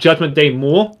would have helped Judgment Day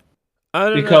more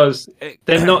because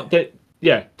they're not. The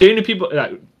only people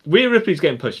like Rhea Ripley's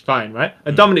getting pushed, fine, right?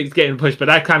 And Dominic's getting pushed, but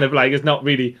that kind of like is not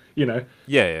really,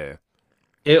 Yeah.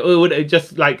 It would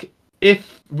just like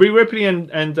if Rhea Ripley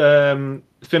and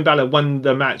Finn Balor won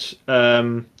the match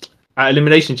at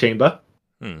Elimination Chamber,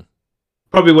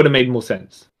 probably would have made more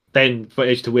sense than for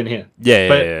Edge to win here.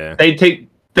 Yeah. They take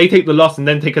the loss and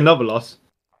then take another loss.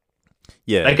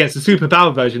 Yeah. Against the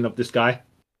superpower version of this guy.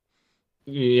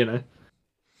 Yeah,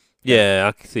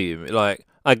 I can see him. Like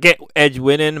I get Edge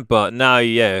winning, but now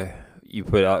you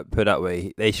put that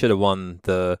way. They should have won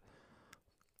the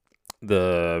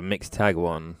mixed tag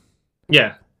one.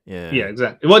 Yeah,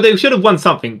 exactly. Well, they should have won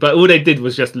something, but all they did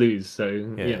was just lose. So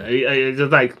it's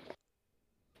just like,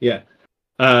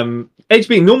 Edge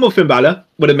being normal Finn Balor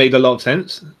would have made a lot of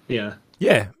sense. Yeah,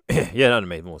 that would have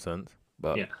made more sense.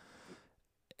 But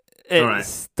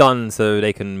it's done, so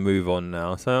they can move on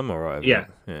now. So I'm alright. Yeah.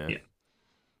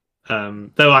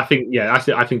 Though I think,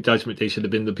 I think Judgment Day should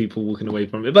have been the people walking away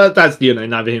from it, but that's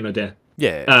neither here nor there.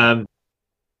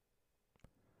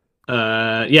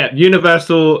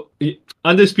 Universal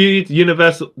undisputed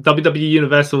WWE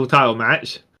Universal title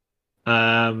match.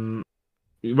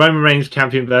 Roman Reigns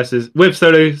champion with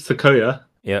Solo Sikoa.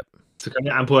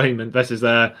 Sikoa and Paul Heyman versus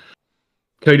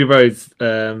Cody Rhodes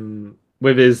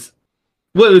with his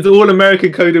All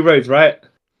American Cody Rhodes, right?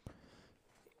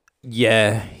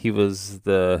 Yeah, he was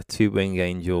the two-wing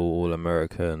angel All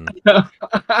American.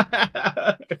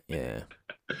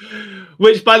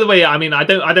 Which, by the way, I mean, I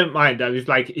don't mind that. It's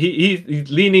like he's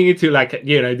leaning into like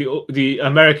the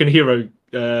American hero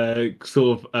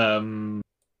sort of I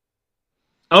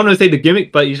don't want to say the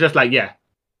gimmick, but he's just like, yeah,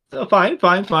 so fine,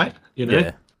 you know.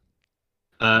 Yeah.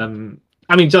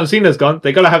 I mean, John Cena's gone.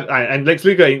 They gotta have, and Lex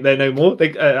Luger ain't there no more.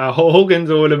 They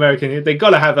Hogan's All American here. They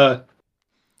gotta have a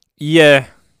super,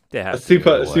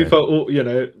 you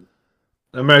know,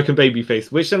 American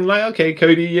babyface. Which I'm like, okay,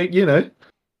 Cody, you know,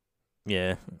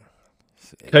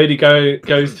 Cody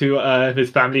goes to his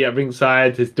family at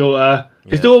ringside. His daughter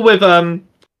with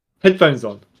headphones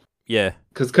on. Yeah,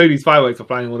 because Cody's fireworks are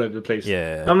flying all over the place.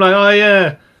 Yeah, I'm like, oh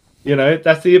yeah. You know,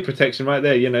 that's the ear protection right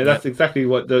there. You know, that's exactly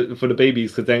what for the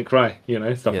babies because they don't cry. You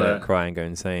know, stuff like that. Cry and go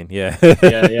insane. Yeah,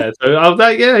 yeah. So I was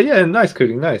like, yeah, nice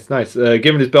cooking, nice.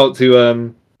 Giving his belt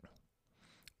to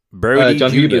Brody John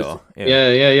Jr. Hubers.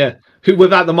 Yeah. Who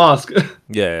without the mask?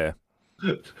 Yeah.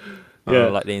 Yeah,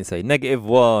 like they didn't say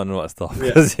 -1 and all that stuff.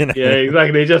 Yeah, You know? Yeah,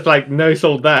 exactly. They just like no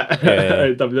sold that.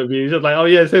 WWE just like, oh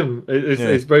yeah, it's him.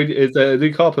 It's Brody. It's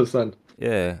Luke Harper's son.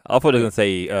 Yeah, I thought they were gonna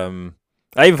say.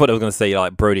 I even thought they were gonna say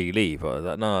like Brody Lee, but I was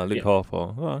like, no, Luke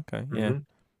Harper. Oh, okay, yeah.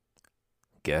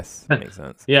 Guess makes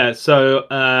sense. Yeah. So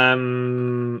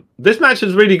this match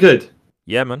is really good.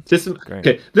 Yeah, man. This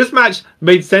match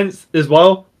made sense as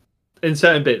well in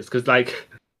certain bits because like,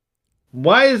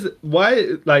 why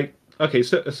like. Okay,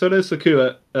 so there's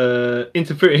Sakura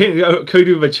interfering,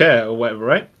 Cody with a chair or whatever,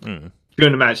 right? During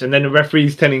the match, and then the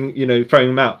referee's throwing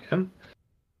him out. Yeah?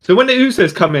 So when the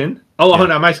Usos come in, hold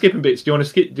on, am I skipping bits? Do you want to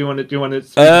skip? Do you want to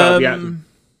speak about the action?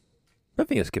 I don't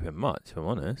think you're skipping much, if I'm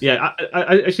honest. Yeah,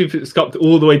 I actually skipped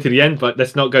all the way to the end, but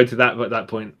let's not go to that at that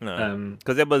point. No,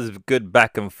 because it was good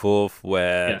back and forth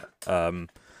where there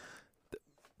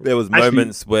was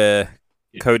moments where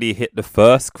Cody hit the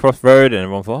first crossroad and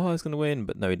everyone thought, he's going to win,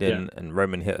 but no, he didn't. And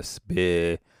Roman hit a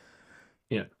spear.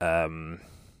 Yeah.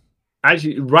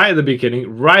 Actually, right at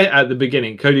the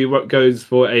beginning, Cody goes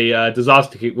for a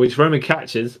disaster kick, which Roman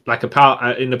catches like a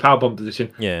power in the powerbomb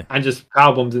position. Yeah. And just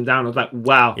powerbombs him down. I was like,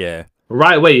 wow. Yeah.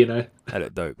 Right away, you know. That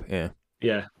looked dope. Yeah.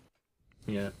 Yeah.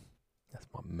 That's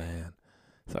my man.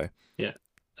 So. Yeah.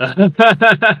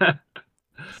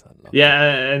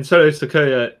 Yeah, and so is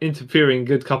Sakura interfering a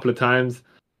good couple of times.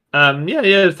 Some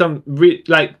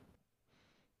really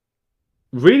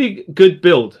good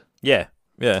build. Yeah.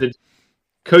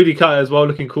 Cody Cutter as well,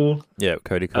 looking cool. Yeah,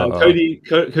 Cody Cutter.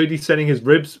 Cody selling his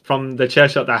ribs from the chair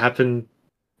shot that happened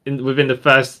within the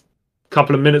first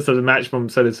couple of minutes of the match from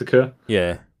Solo Sakura.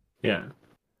 Yeah. And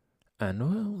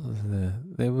what else was there?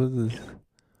 There was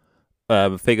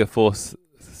figure four spot.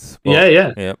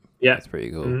 Yeah. That's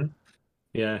pretty cool. Mm-hmm.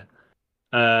 Yeah.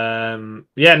 And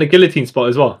the guillotine spot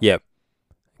as well. Yep.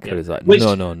 Cody's like,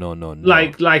 no.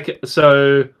 Like,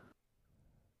 so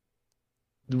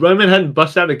Roman hadn't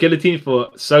busted out the guillotine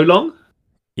for so long.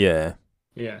 Yeah.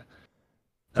 So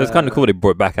it's kind of cool they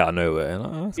brought it back out of nowhere.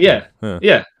 Like, yeah.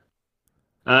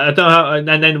 I don't know how, and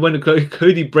then when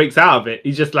Cody breaks out of it,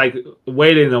 he's just like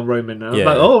wailing on Roman. And I was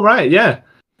like, oh, right, yeah,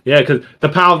 because the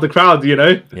power of the crowd, you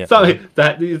know. Yeah. So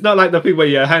it's not like the thing where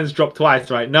your hands drop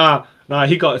twice, right? No,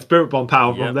 he got a spirit bomb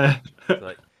power from there.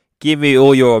 Like, give me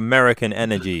all your American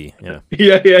energy. Yeah.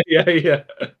 Yeah.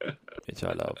 Which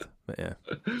I love, but yeah.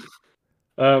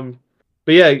 But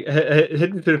yeah,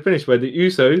 heading to the finish where the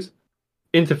Usos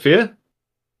interfere,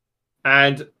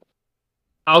 and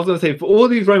I was gonna say for all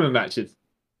these Roman matches,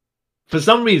 for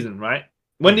some reason, right,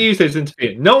 when the Usos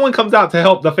interfere, no one comes out to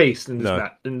help the face in this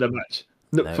in the match.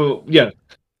 No.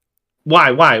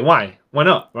 Why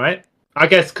not? Right? I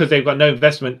guess because they've got no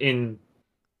investment in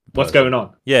what's going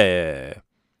on. Yeah.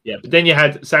 But then you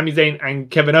had Sami Zayn and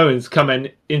Kevin Owens come and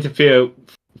interfere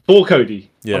for Cody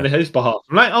on his behalf.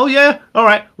 I'm like, oh yeah, all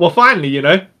right. Well, finally,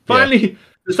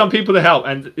 there's some people to help,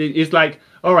 and it's like,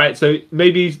 all right, so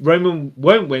maybe Roman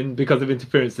won't win because of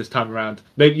interference this time around.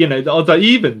 Maybe the odds are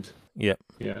evened. Yeah.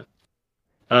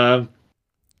 And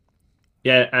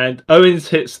Owens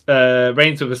hits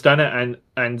Reigns with a stunner, and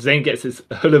Zayn gets his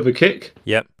hell of a kick.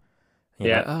 Yep.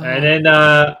 Yeah, and then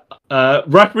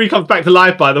referee comes back to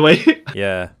life. By the way.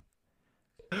 Yeah.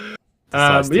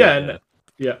 And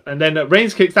then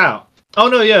Reigns kicks out. Oh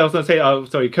no, I was gonna say,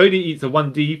 sorry. Cody eats a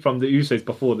 1D from the Usos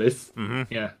before this.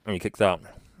 Mm-hmm. Yeah, and he kicks out.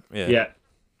 Yeah.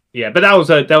 But that was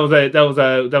a.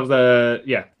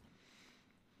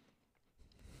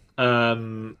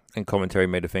 And commentary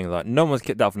made a thing like no one's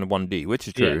kicked out from the 1D, which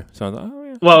is true. So I was like, oh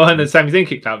yeah. Well, and then Sami Zayn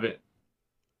kicked out of it.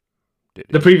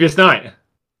 The previous night.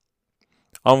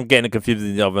 I'm getting confused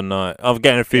the other night. I'm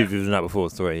getting confused the night before.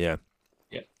 Sorry, yeah.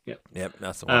 Yep,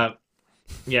 that's the one.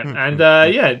 And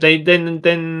they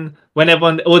then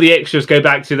when all the extras go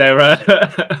back to their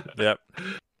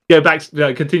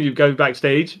continue going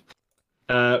backstage.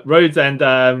 Rhodes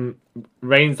and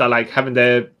Reigns are like having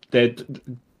their their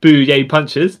boo yay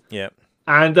punches. Yeah.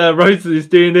 And Rhodes is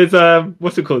doing his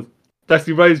what's it called?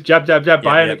 Dusty Rhodes jab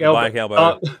bionic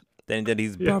elbow. Then he did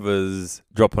his brother's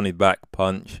drop on his back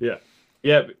punch. Yeah.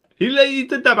 He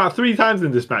did that about 3 times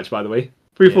in this match, by the way,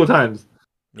 4 times.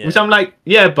 Yeah. Which I'm like,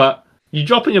 but you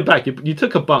drop on your back, you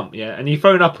took a bump, and you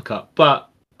throw an uppercut, but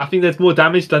I think there's more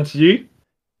damage done to you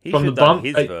from the bump.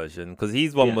 His version, because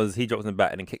his one was he drops him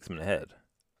back and then kicks him in the head,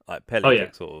 like Pele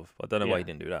kick sort of. I don't know why he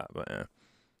didn't do that, but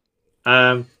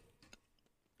yeah.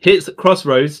 Hits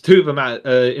Crossroads, 2 of them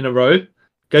in a row.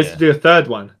 Goes to do a third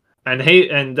one, and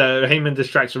Heyman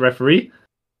distracts the referee.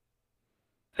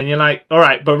 And you're like, all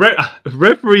right, but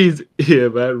referees here,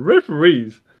 man,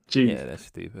 referees. Jeez. Yeah, that's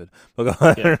stupid.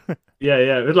 Yeah.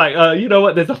 It's like, you know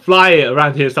what? There's a fly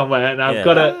around here somewhere, and I've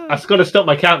got to stop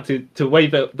my count to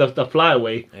wave the fly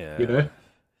away. Yeah. You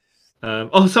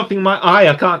know. Something in my eye.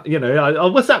 I can't. You know.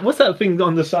 What's that thing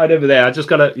on the side over there? I just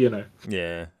gotta. You know.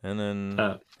 Yeah, and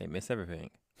then they miss everything.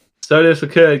 Solo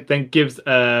Sikoa then gives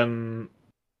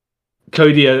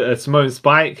Cody a Samoan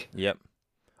spike. Yep.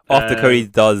 After Cody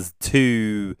does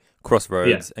 2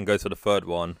 crossroads and goes for the third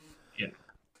one. Yeah.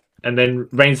 And then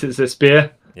Reigns hits a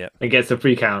spear. Yeah. And gets a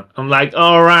 3 count. I'm like,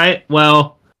 all right,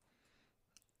 well,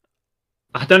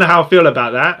 I don't know how I feel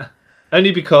about that.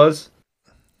 Only because,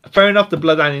 fair enough, the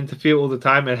Bloodline interfere all the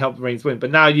time and help Reigns win.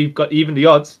 But now you've got even the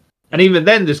odds. And even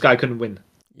then, this guy couldn't win.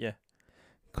 Yeah.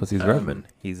 Because he's Roman.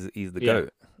 He's the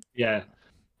GOAT. Yeah.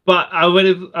 But I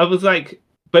was like,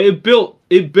 but it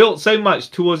built so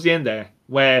much towards the end there,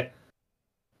 where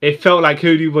it felt like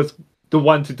Cody was the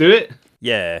one to do it.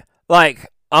 Yeah. Like,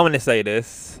 I'm going to say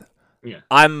this. Yeah.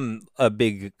 I'm a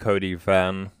big Cody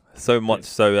fan. So much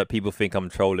so that people think I'm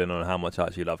trolling on how much I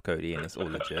actually love Cody, and it's all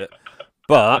legit.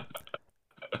 But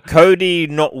Cody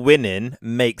not winning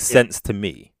makes sense to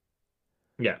me.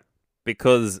 Yeah.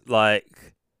 Because,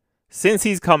 like, since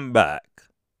he's come back,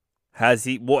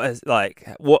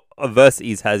 what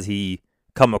adversities has he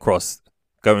come across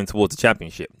going towards the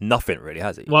championship? Nothing really,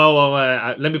 has he? Well,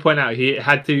 let me point out he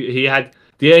had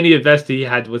the only adversity he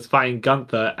had was fighting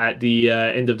Gunther at the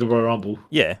end of the Royal Rumble.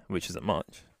 Yeah, which isn't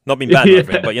much. Not been bad,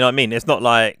 nothing, but you know what I mean. It's not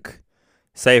like,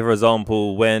 say for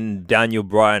example, when Daniel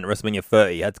Bryan at WrestleMania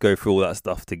 30 had to go through all that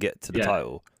stuff to get to the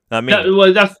title. I mean,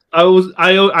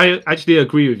 I actually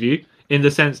agree with you in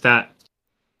the sense that,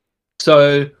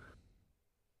 so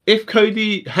if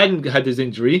Cody hadn't had his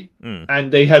injury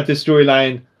and they had this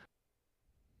storyline,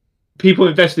 people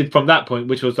invested from that point,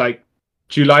 which was like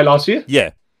July last year. Yeah.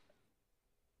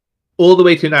 All the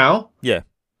way to now. Yeah.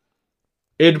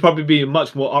 It'd probably be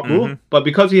much more uproar. Mm-hmm. But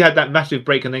because he had that massive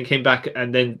break and then came back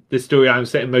and then the storyline was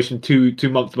set in motion two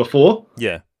months before.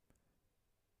 Yeah.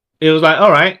 It was like, all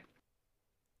right,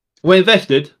 we're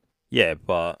invested. Yeah,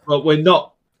 but we're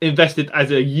not invested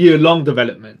as a year-long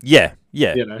development. Yeah.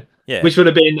 You know? Yeah. Which would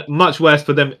have been much worse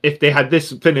for them if they had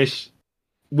this finish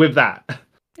with that.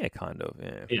 Yeah, kind of.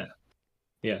 Yeah.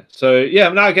 Yeah. So yeah,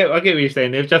 I get what you're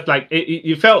saying. It was just like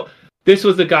you felt this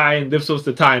was the guy and this was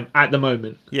the time at the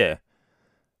moment. Yeah.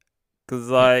 Because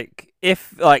like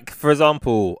if like for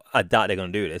example, I doubt they're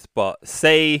gonna do this, but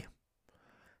say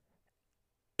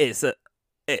it's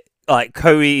like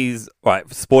Cody's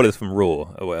right. Spoilers from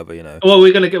Raw or whatever, you know. Well,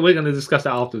 we're gonna discuss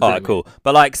that afterwards. Alright, cool.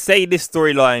 But like, say this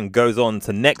storyline goes on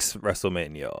to next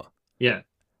WrestleMania. Yeah.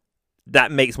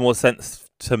 That makes more sense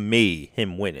to me.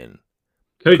 Him winning.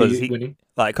 Cody winning.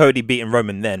 Like Cody beating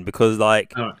Roman then, because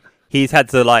like he's had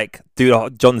to like do the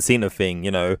John Cena thing,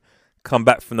 you know, come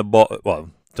back from the bottom. Well,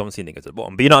 John Cena didn't go to the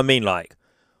bottom, but you know what I mean. Like,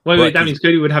 wait, that means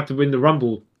Cody would have to win the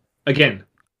Rumble again.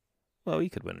 Well, he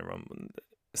could win the Rumble.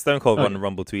 Stone Cold won the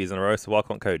Rumble 2 years in a row, so why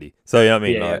can't Cody? So you know what I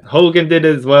mean. Yeah, like Hogan did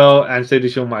as well, and so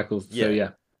did Shawn Michaels. So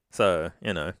yeah. So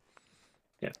you know,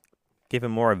 give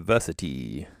him more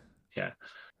adversity. Yeah.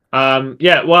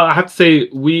 Yeah. Well, I have to say,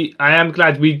 I am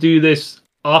glad we do this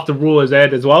after Raw has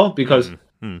aired as well, because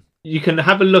you can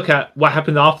have a look at what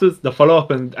happened after the follow-up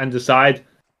and decide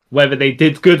whether they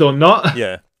did good or not.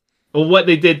 Yeah. Or what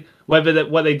they did, whether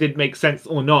what they did make sense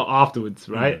or not afterwards,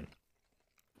 right?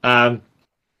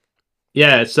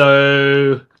 Yeah,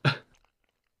 so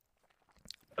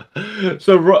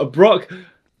Brock,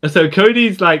 so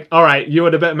Cody's like, all right, you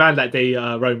were the better man that day,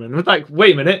 Roman. I was like,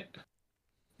 wait a minute,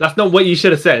 that's not what you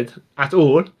should have said at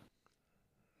all.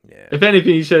 Yeah. If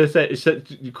anything, you should have said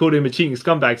you called him a cheating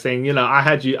scumbag, saying, you know, I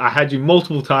had you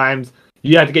multiple times.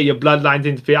 You had to get your bloodlines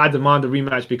interfered. I demand a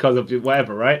rematch because of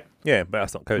whatever, right? Yeah, but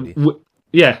that's not Cody.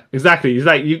 Yeah, exactly. He's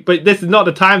like, but this is not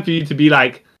the time for you to be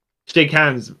like, shake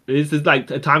hands. This is like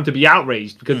a time to be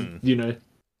outraged because you know,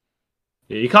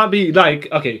 you can't be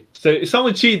like, okay, so if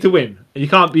someone cheated to win, you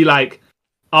can't be like,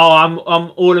 oh, I'm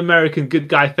all American, good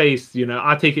guy face.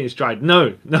 I take it in stride.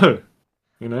 No.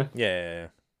 Yeah,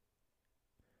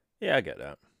 I get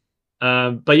that.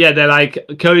 But yeah, they're like,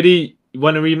 Cody, you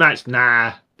want a rematch?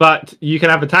 Nah. But you can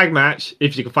have a tag match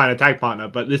if you can find a tag partner.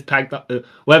 But this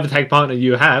whatever tag partner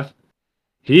you have,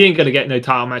 he ain't gonna get no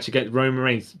title match against Roman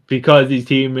Reigns because he's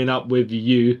teaming up with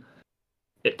you.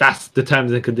 That's the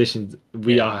terms and conditions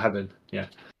we are having. Yeah.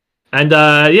 And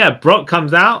Brock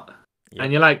comes out,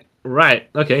 and you're like, right,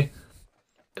 okay.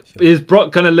 Sure. Is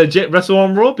Brock gonna legit wrestle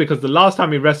on Raw? Because the last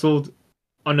time he wrestled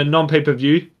on a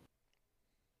non-pay-per-view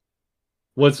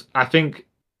was, I think,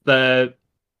 the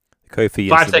Kofi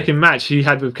 5-second match he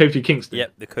had with Kofi Kingston.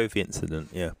 Yep, the Kofi incident.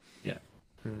 Yeah.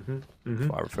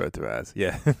 What I refer to as.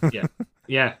 Yeah.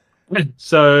 Yeah.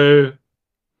 So,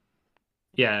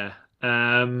 yeah.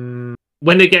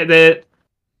 When they get their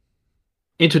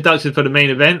introduction for the main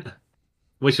event,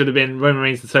 which would have been Roman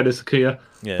Reigns and Solo Sikoa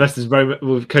versus Roman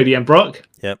with Cody and Brock.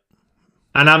 Yep.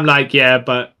 And I'm like, yeah,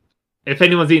 but if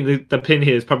anyone's eating the pin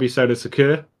here, it's probably Solo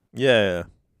Sikoa. Yeah.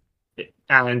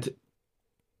 And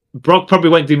Brock probably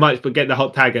won't do much but get the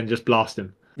hot tag and just blast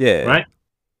him. Yeah. Right?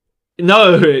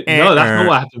 No, that's not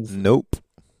what happens. Nope.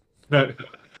 No.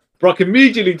 Brock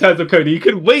immediately turns on Cody. You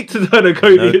couldn't wait to turn on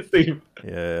Cody, it seems.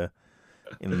 Yeah.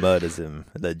 He murders him.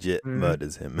 Legit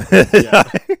murders him. Yeah.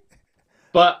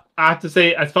 But I have to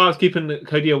say, as far as keeping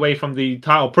Cody away from the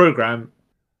title program,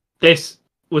 this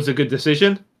was a good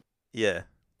decision. Yeah.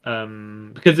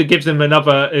 Because it gives him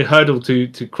another hurdle to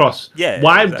cross. Yeah.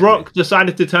 Why exactly. Brock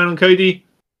decided to turn on Cody?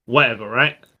 Whatever,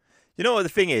 right? You know what the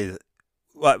thing is?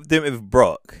 Like doing it with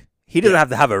Brock, he doesn't have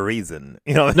to have a reason.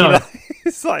 You know what I mean?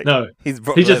 It's like he's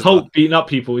Brock he just Hulk beating up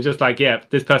people. He's just like, yeah,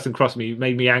 this person crossed me,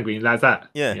 made me angry, and that's that.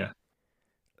 Yeah.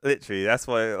 Literally, that's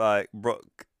why like Brock.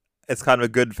 It's kind of a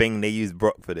good thing they use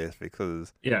Brock for this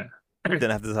because you don't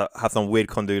have to have some weird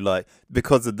conduit like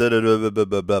because of blah blah blah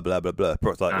blah blah blah blah blah.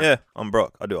 Brock's like, yeah, I'm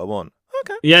Brock. I do what I want.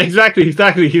 Okay. Yeah, exactly. So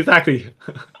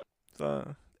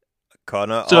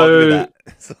can't argue that.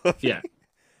 Yeah.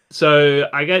 So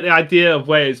I get the idea of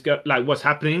where it's what's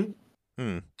happening.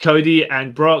 Cody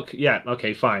and Brock. Yeah.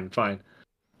 Okay. Fine.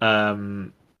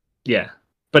 Yeah.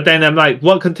 But then I'm like,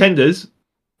 what contenders?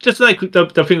 Just like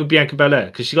the thing with Bianca Belair,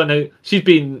 because she's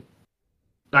been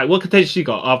like, what contenders she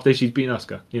got after she's beaten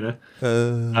Asuka,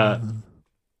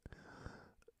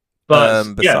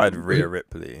 But beside Rhea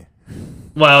Ripley.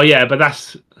 Well, yeah, but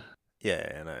that's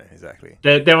I know exactly.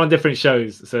 They're on different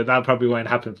shows, so that probably won't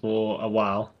happen for a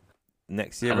while.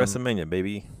 Next year, WrestleMania,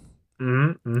 baby.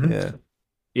 Yeah.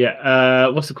 Yeah.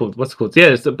 What's it called?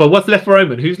 Yeah. But what's left for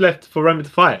Roman? Who's left for Roman to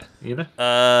fight?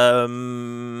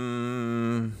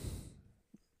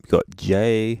 Got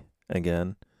Jay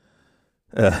again.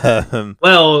 Well.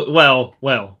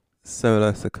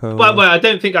 Solo Sikoa. Well, I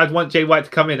don't think I'd want Jay White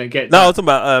to come in and get. No, I was talking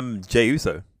about Jay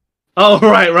Uso. Oh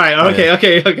right.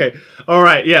 Okay. All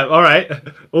right. Yeah. All right.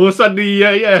 All of a sudden,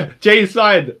 Jay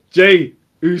signed. Jay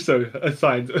Uso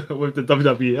signed with the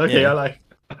WWE. Okay, I like.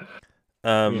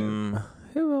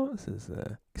 Who else is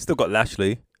there? Still got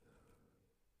Lashley.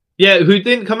 Yeah, who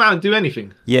didn't come out and do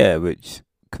anything. Yeah, which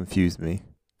confused me.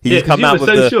 He just come out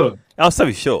with sure. I was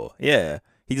so sure. Yeah,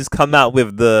 he just come out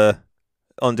with the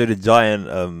Andre the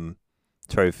Giant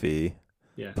trophy,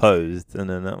 posed, and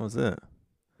then that was it.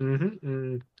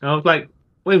 I was like,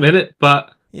 wait a minute,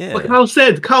 but what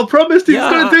Carl promised he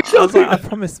was going to do something. I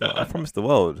promised the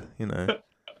world,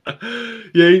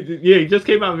 he just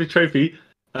came out with a trophy,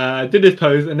 did his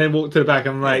pose, and then walked to the back.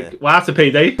 I'm like, well, that's a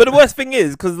payday. But the worst thing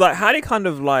is, because like, how they kind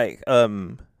of like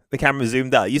the camera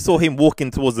zoomed out, you saw him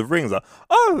walking towards the rings. Like,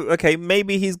 oh, okay,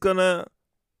 maybe he's gonna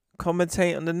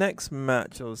commentate on the next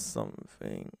match or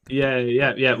something.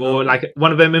 Yeah. Or like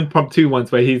one of them impromptu ones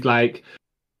where he's like,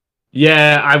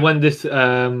 yeah, I won this.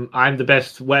 I'm the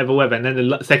best, whatever. And then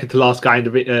the second to last guy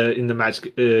in the match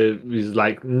is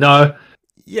like, no.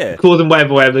 Yeah. Calls him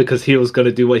whatever, because he was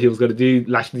gonna do what he was gonna do.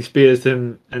 Lashley spears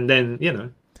him, and then Yeah,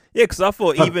 because I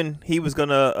thought even he was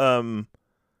gonna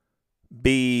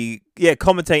be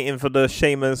commentating for the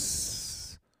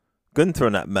Sheamus Gunther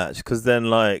in that match, because then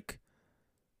like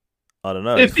I don't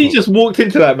know if he just walked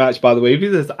into that match. By the way, if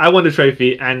he says, I won the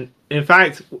trophy, and in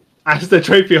fact, as the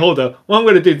trophy holder, what I'm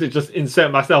going to do is just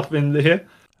insert myself in here.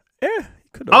 Yeah,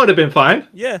 I would have been fine.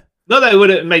 Yeah, not that it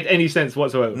wouldn't make any sense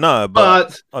whatsoever. No,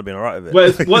 but I'd been alright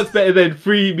with it. What's better than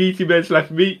 3 meaty men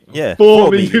slapping meat? Yeah, 4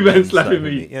 meaty men slapping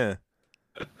meat. Yeah,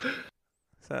 so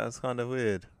that's kind of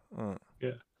weird. Oh.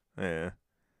 Yeah,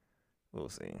 we'll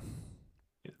see.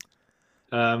 Yeah.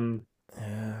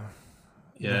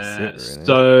 It, really.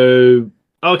 So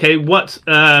okay, what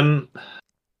do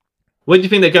you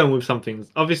think they're going with? Some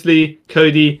things. Obviously,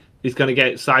 Cody is going to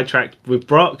get sidetracked with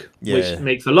Brock, Yeah. which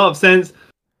makes a lot of sense.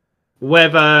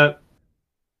 Whether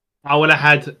I would have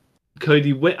had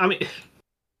Cody win, I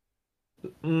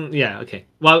mean, yeah, okay.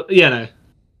 Well, yeah,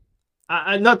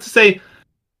 no. Not to say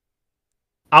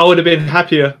I would have been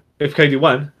happier if Cody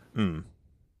won.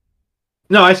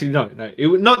 No, actually, no. It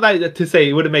would not like to say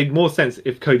it would have made more sense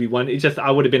if Cody won. It's just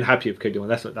I would have been happier if Cody won.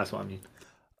 That's what I mean.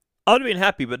 I would have been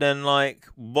happy, but then like,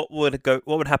 what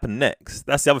would happen next?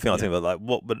 That's the other thing I was thinking about. Like,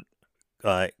 what would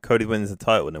Cody wins the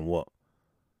title, and then what?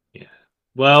 Yeah.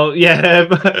 Well, yeah,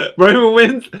 Roman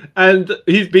wins, and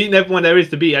he's beaten everyone there is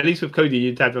to beat. At least with Cody,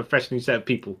 you'd have a fresh new set of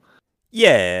people.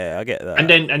 Yeah, I get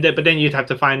that. But then you'd have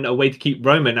to find a way to keep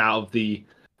Roman out of the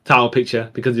title picture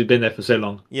because he's been there for so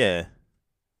long. Yeah.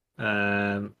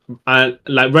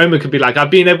 Like Roman could be like,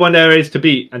 I've beaten everyone there is to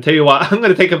beat, and tell you what, I'm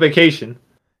going to take a vacation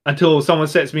until someone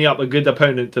sets me up a good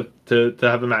opponent to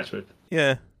have a match with.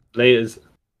 Yeah. Laters.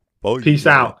 Peace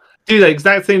out. Do the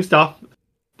exact same stuff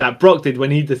that Brock did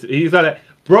when he's like,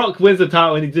 Brock wins the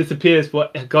title and he disappears for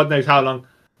God knows how long.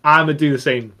 I'm going to do the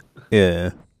same.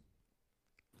 Yeah.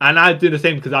 And I do the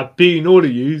same because I've beaten all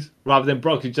of you rather than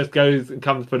Brock who just goes and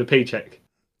comes for the paycheck.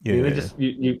 Yeah.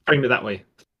 You frame it that way.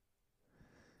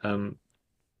 But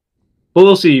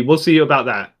we'll see. We'll see about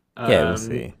that. We'll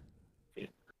see.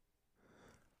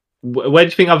 Where do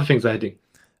you think other things are heading?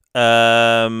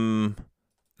 The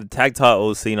tag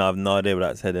title scene, I have no idea where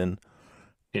that's heading.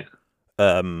 Yeah.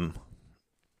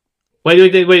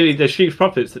 Wait. The Street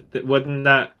Profits, wasn't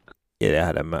that? Yeah, they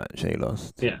had a match. They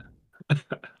lost. Yeah.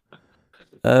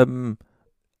 Only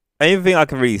thing I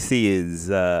can really see is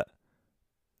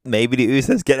maybe the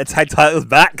Usos get the tag titles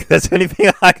back. That's the only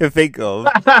thing I can think of.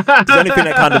 It's the only thing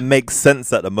that kind of makes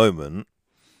sense at the moment.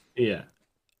 Yeah.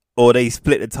 Or they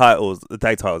split the tag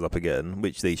titles up again,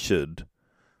 which they should.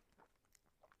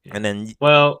 Yeah. And then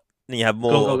you have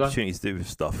more opportunities to do with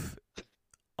stuff.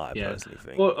 I personally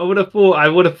think. Well, I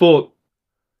would have thought.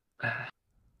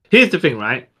 Here's the thing,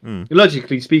 right?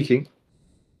 Logically speaking,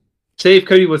 say if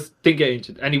Cody didn't get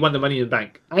injured and he won the Money in the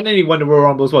Bank, and then he won the Royal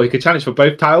Rumble as well, he could challenge for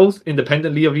both titles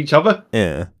independently of each other.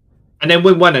 Yeah. And then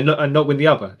win one and not win the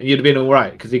other, and you'd have been all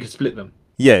right because he could split them.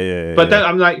 Yeah. But then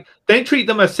I'm like, don't treat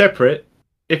them as separate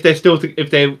if they're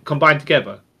combined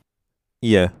together.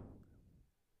 Yeah.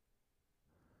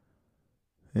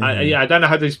 I don't know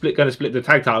how they're going to split the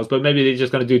tag titles, but maybe they're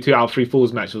just going to do 2 out of 3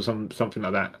 falls match or something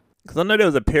like that. Because I know there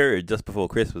was a period just before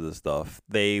Christmas and stuff.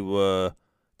 The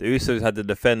Usos had to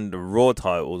defend the Raw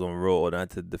titles on Raw, and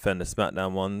had to defend the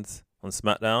SmackDown ones on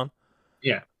SmackDown.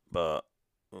 Yeah, but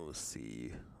we'll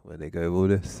see where they go with all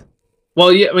this.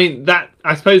 Well, yeah, I mean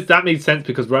I suppose that made sense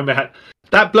because Roman had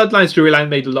that Bloodline storyline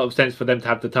made a lot of sense for them to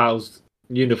have the titles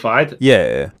unified.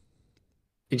 Yeah.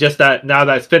 It's just that now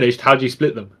that's finished, how do you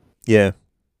split them? Yeah.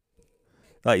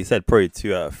 Like you said, probably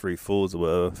 2 out of 3 falls or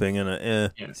whatever thing, isn't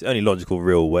it? Yeah. It's the only logical,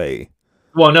 real way.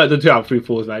 Well, no, the 2 out of 3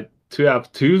 falls, man. 2 out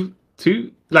of 2?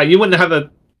 Like, you wouldn't have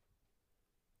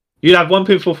you'd have 1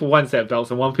 pinfall for one set of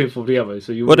belts and 1 pinfall for the other.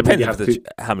 So it depends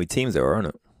how many teams there are,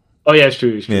 isn't it? Oh, yeah, it's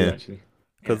true, actually.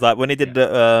 Because, like, when they did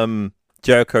the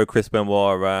Jericho, Chris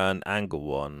Benoit, and Angle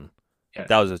one,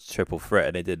 that was a triple threat,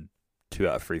 and they did 2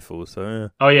 out of 3 falls, so, yeah.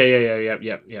 Oh,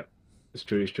 yeah. It's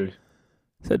true. So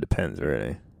it depends,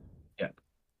 really.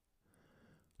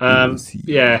 We'll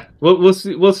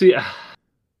see.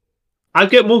 I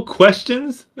get more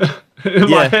questions in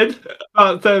my head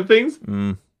about certain things.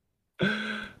 More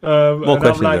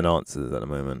questions than answers at the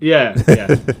moment. Yeah.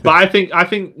 But I think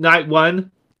night one,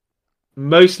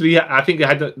 mostly, I think they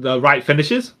had the right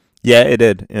finishes. Yeah, it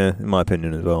did. Yeah, in my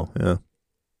opinion as well. Yeah.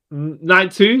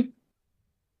 Night two,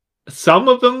 some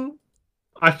of them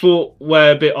I thought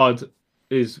were a bit odd.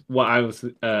 Is what I was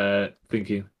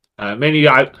thinking. Mainly,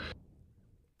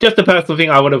 just a personal thing.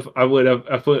 I would have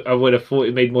thought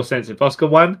it made more sense if Oscar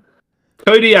won.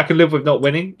 Cody, I can live with not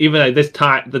winning, even though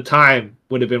the time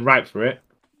would have been right for it.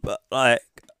 But like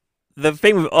the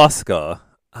thing with Oscar,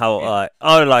 I would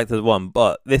like to have won,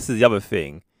 but this is the other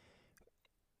thing.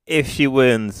 If she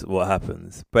wins, what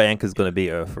happens? Bianca's gonna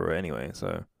beat her for it anyway.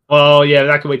 So. Well, yeah,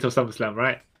 that can wait till SummerSlam,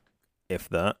 right? If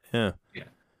that, yeah.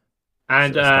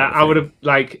 And I would have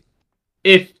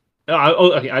if I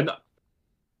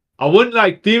wouldn't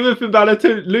like Demon Finn Balor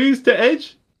to lose to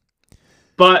Edge,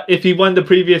 but if he won the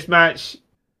previous match,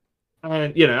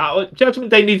 and Judgment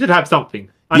Day needed to have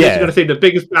something. I'm just gonna say the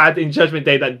biggest bad in Judgment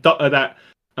Day that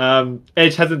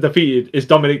Edge hasn't defeated is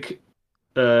Dominic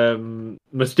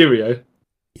Mysterio.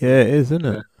 Yeah, it is, isn't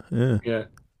it? Yeah.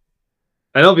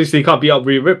 And obviously he can't beat up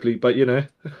Rhea Ripley, but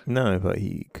No, but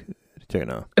he could. Check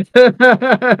it out.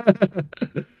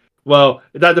 Well,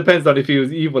 that depends on if he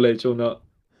was Evil Edge or not.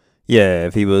 Yeah,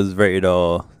 if he was rated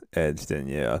R, Edge, then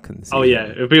yeah, I can see. Oh yeah,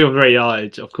 if we were very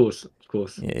Edge, of course.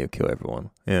 Yeah, he'll kill everyone.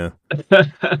 Yeah.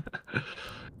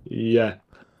 Yeah.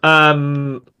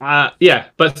 Yeah,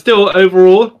 but still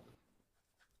overall.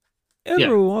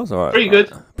 Everyone was alright. Pretty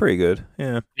good. Pretty good.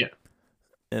 Yeah. Yeah.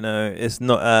 You know, it's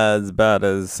not as bad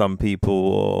as some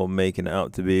people are making it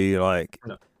out to be. Like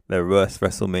the worst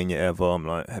WrestleMania ever. I'm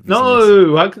like,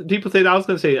 people say that. I was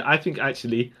going to say, I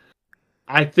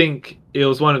think it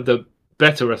was one of the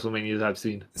better WrestleManias I've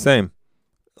seen. Same.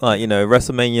 Like, you know,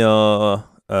 WrestleMania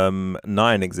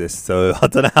 9 exists, so I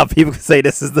don't know how people can say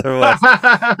this is the worst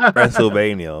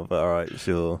WrestleMania, but alright,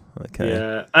 sure. Okay.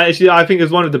 Yeah. Actually, I think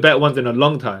it's one of the better ones in a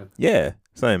long time. Yeah,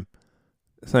 same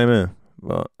here.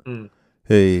 But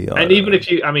hey, and even if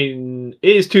you, I mean,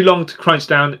 it is too long to crunch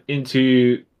down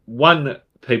into one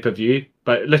pay-per-view,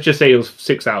 but let's just say it was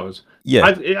 6 hours. Yeah.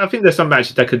 I think there's some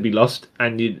matches that could be lost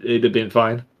and it'd have been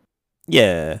fine.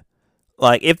 Yeah.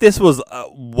 Like, if this was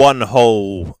one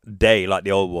whole day like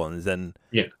the old ones, then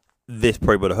this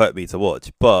probably would have hurt me to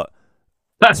watch. But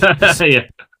yeah.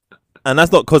 And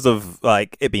that's not because of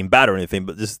like it being bad or anything,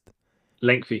 but just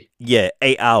lengthy. Yeah,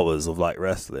 8 hours of like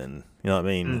wrestling. You know what I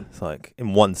mean? It's like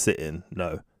in one sitting.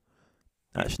 No,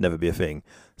 that should never be a thing.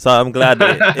 So I'm glad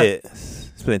that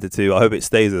it's split into two. I hope it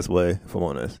stays this way, if I'm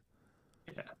honest.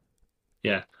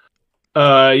 Yeah.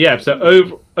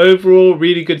 So overall,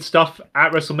 really good stuff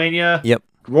at WrestleMania. Yep.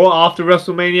 Raw after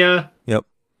WrestleMania. Yep.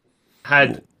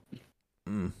 Had.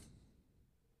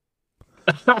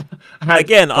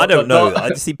 Again, I don't know. I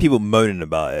just see people moaning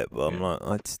about it, but I'm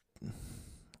like,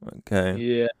 okay.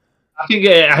 Yeah. I think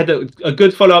it had a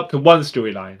good follow up to one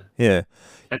storyline. Yeah.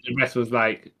 And the rest was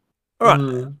like. All right.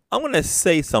 I'm going to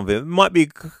say something. It might be,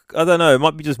 I don't know. It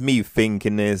might be just me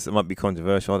thinking this. It might be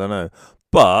controversial. I don't know.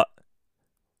 But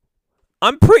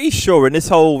I'm pretty sure in this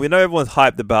whole, everyone's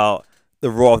hyped about the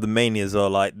Raw of the Manias are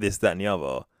like this, that, and the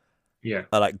other. Yeah.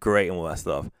 Are like great and all that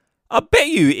stuff. I bet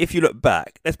you, if you look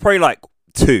back, there's probably like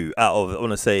 2 out of, I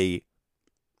want to say,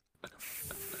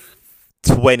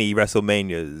 20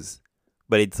 WrestleManias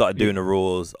where they started doing the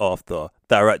Raws after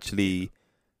that are actually.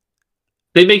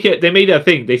 They made it a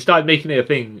thing. They started making it a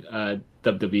thing,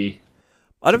 WWE.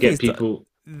 I don't think people.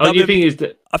 You think is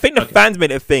that? I think the fans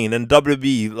made it a thing, and then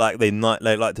WWE, like they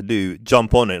like to do,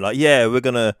 jump on it. Like, yeah, we're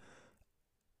gonna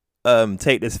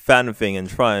take this fan thing and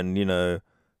try and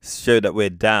show that we're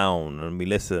down and we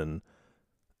listen.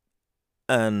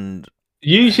 And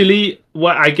usually,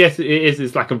 what I guess it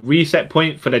is like a reset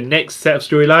point for the next set of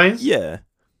storylines. Yeah.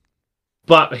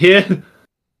 But here,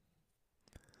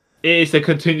 it's a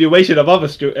continuation of other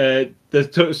storylines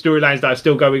that are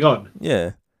still going on.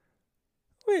 Yeah.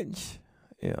 Which.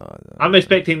 Yeah, I'm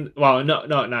expecting. Well, no.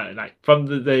 Like from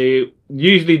the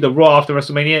usually the Raw after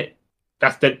WrestleMania,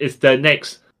 it's the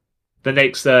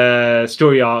next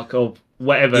story arc of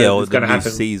whatever is going to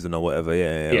happen, season or whatever.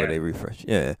 Yeah. Where they refresh.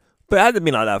 Yeah, but it hasn't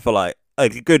been like that for like a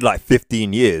good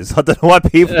 15 years. I don't know why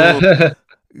people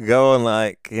go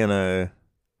on Yeah.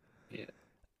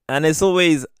 And it's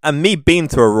always me being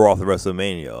to a Raw after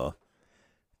WrestleMania.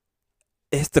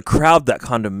 It's the crowd that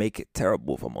kind of make it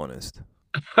terrible, if I'm honest.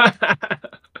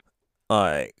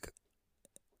 Like,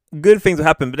 good things will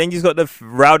happen, but then you just got the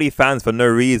rowdy fans for no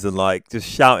reason, like just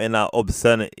shouting out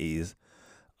obscenities.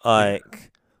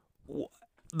 Like,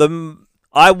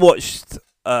 I watched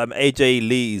AJ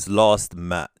Lee's last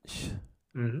match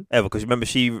ever, because remember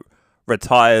she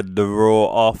retired the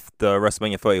Raw after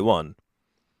WrestleMania 31.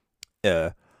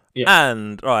 Yeah.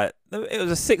 And right, it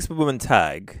was a 6-woman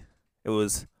tag. It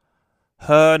was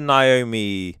her,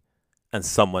 Naomi, and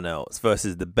someone else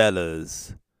versus the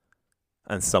Bellas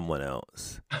and someone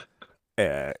else.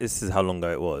 Yeah, this is how long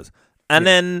ago it was. And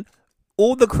then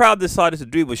all the crowd decided to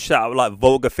do was shout out like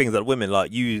vulgar things at women,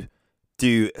 like you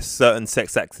do certain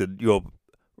sex acts to your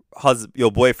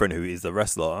boyfriend who is a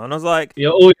wrestler. And I was like,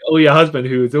 or your husband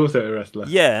who is also a wrestler.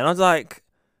 Yeah, and I was like,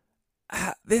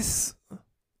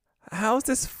 how's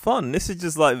this fun? This is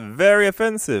just like very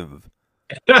offensive.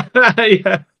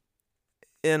 Yeah.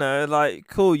 Like,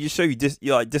 cool, you're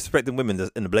like disrespecting women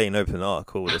in the blatant open. Oh,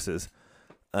 cool, this is.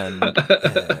 And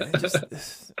I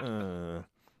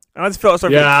just felt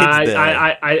sorry for the kids there.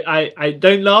 I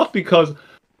don't laugh because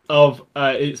of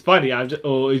it's funny.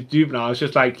 Or it's juvenile. I was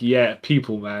just like, yeah,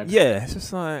 people, man. Yeah, it's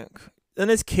just like, and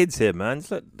there's kids here, man. It's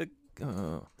like,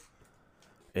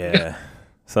 yeah.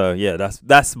 So yeah,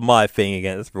 that's my thing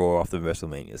against Raw after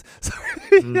WrestleManias. So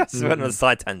I just went on a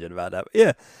side tangent about that. But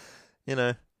yeah,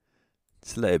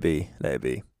 just let it be.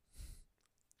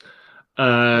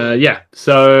 Yeah.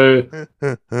 So.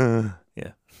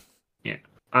 Yeah.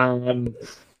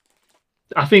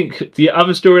 I think the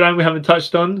other storyline we haven't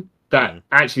touched on that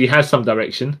actually has some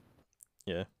direction.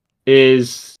 Yeah.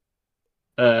 is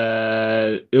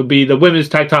it'll be the women's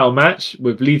tag title match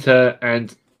with Lita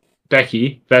and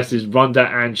Becky versus Ronda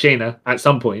and Shayna at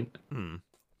some point.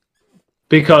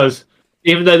 Because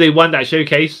even though they won that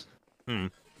showcase,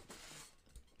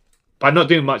 by not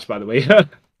doing much, by the way,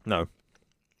 no,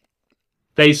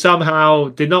 they somehow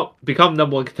did not become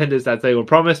number one contenders as they were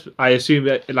promised. I assume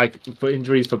that, like, for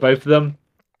injuries for both of them.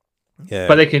 Yeah,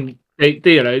 but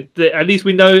at least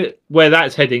we know where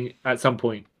that's heading at some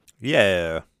point.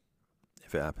 Yeah,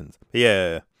 if it happens.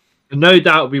 Yeah, no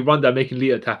doubt it'll be Ronda making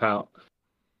Lita tap out.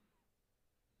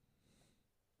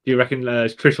 Do you reckon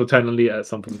Trish will turn on Lita at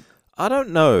some point? I don't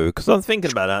know, because I'm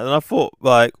thinking about that, and I thought,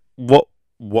 like, what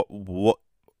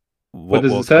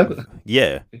does it say?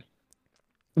 Yeah.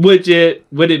 Would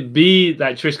it be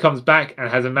that Trish comes back and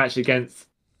has a match against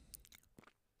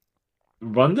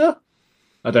Ronda?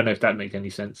 I don't know if that makes any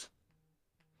sense.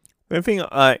 I think,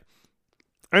 like,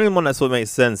 only one that sort of makes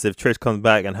sense if Trish comes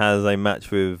back and has a match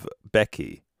with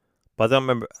Becky. But I can't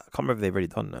remember if they've already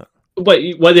done that.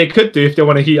 What they could do if they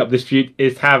want to heat up this feud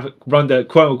is have Ronda,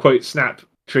 quote unquote, snap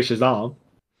Trish's arm.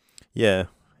 Yeah.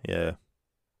 They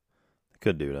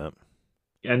could do that.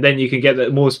 And then you can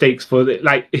get more stakes for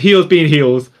heels being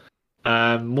heels,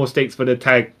 more stakes for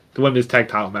the women's tag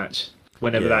title match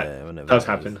whenever that does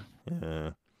happen. Yeah.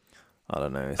 I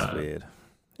don't know. It's weird.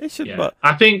 It should, but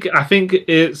I think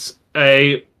it's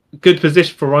a good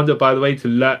position for Ronda, by the way, to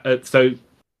learn so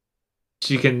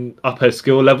she can up her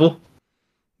skill level,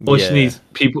 or she needs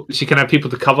people. She can have people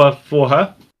to cover for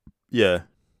her. Yeah,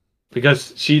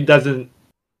 because she doesn't.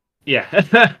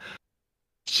 Yeah,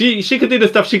 she could do the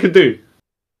stuff she could do.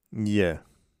 Yeah,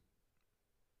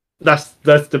 that's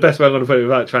the best way I'm going to put it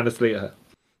without trying to slate her.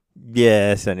 Yeah,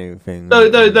 that's anything.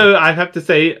 Though I have to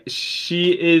say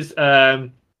she is.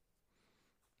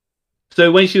 So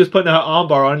when she was putting her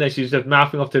armbar on, and she was just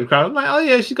mouthing off to the crowd, I'm like, oh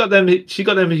yeah, she got them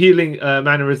healing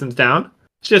mannerisms down.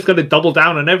 She just got to double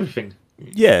down on everything.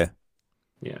 Yeah.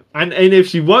 And if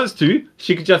she wants to,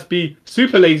 she could just be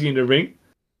super lazy in the ring,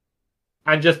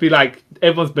 and just be like,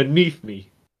 everyone's beneath me,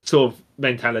 sort of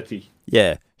mentality.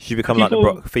 Yeah, she become like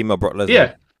the female Brock Lesnar.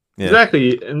 Yeah,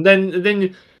 exactly. And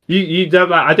then you don't,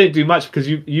 like, I don't do much because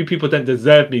you people don't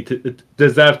deserve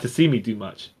to see me do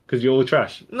much because you're all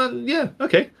trash. No, yeah,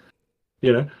 okay.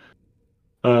 Make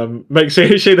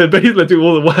Shayna Baszler do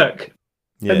all the work,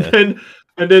 and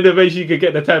then eventually you could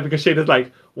get the turn because Shayna's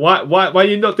like, why are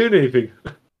you not doing anything?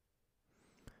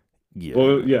 Yeah,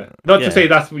 well, not to say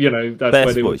that's where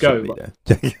they would go.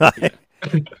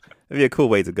 It'd be a cool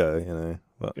way to go,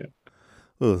 But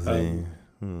we'll see.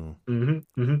 All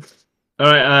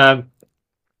right.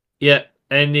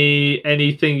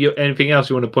 Anything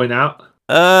else you want to point out?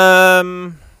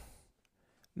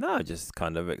 No, just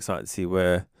kind of excited to see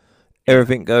where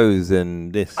everything goes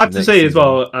in this. I have to say season. As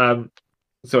well.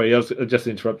 Sorry, I was just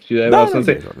interrupted you there. No, I was going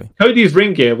to say Cody's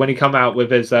ring gear when he come out with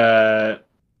his like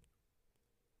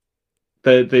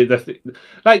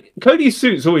Cody's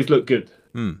suits always look good.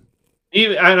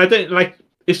 Even, and I don't like.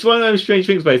 It's one of those strange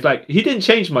things, but it's like he didn't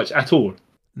change much at all.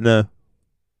 No.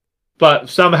 But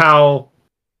somehow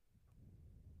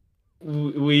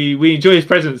we enjoy his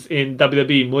presence in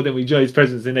WWE more than we enjoy his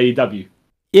presence in AEW.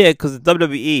 Yeah, because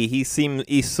WWE,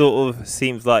 he sort of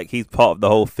seems like he's part of the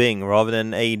whole thing, rather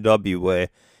than AEW, where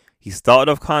he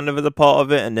started off kind of as a part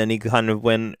of it, and then he kind of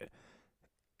went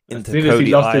into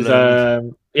Cody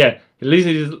Island.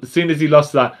 As soon as he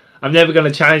lost that, I'm never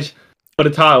going to challenge for the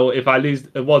title if I lose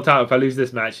a world title. If I lose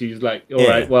this match, he's like, all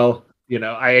right, well,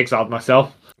 I exiled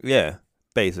myself. Yeah,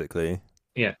 basically.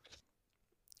 Yeah.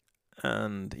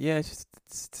 And it's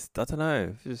just I don't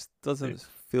know, it just doesn't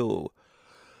feel.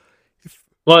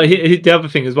 Well, the other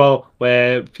thing as well,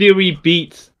 where Fury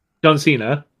beat John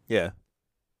Cena. Yeah.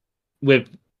 With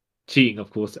cheating, of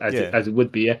course, as it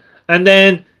would be, and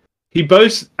then he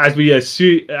boasts, as we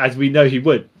know he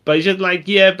would, but he's just like,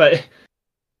 but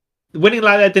winning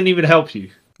like that didn't even help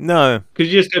you. No,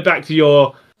 because you just go back to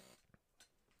your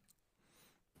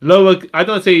lower. I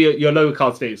don't say your lower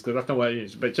card status because that's not what it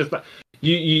is, but just like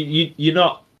you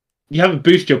haven't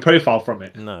boosted your profile from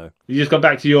it. No, you just go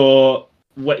back to your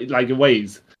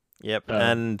ways. Yep,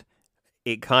 and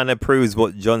it kind of proves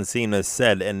what John Cena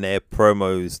said in their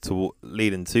promos to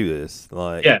leading to this.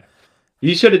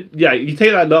 You should have. Yeah, you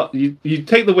take that lot. You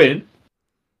take the win,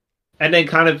 and then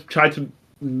kind of try to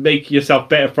make yourself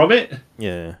better from it.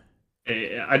 Yeah.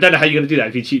 I don't know how you're going to do that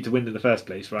if you cheat to win in the first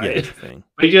place, right? Yeah, thing.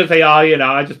 But you just say,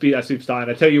 I just beat that superstar,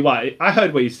 and I tell you what, I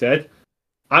heard what you said.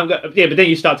 But then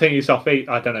you start telling yourself,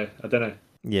 I don't know.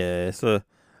 Yeah, so.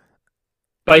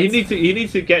 But he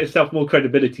needs to get himself more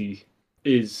credibility,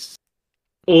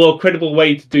 or a credible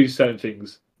way to do certain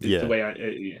things. It's the way I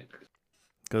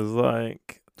because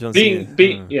like John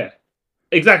Cena, yeah,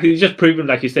 exactly. He's just proven,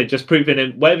 like you said, just proving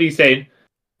him whatever he's saying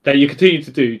that you continue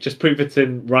to do, just prove it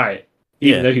him right,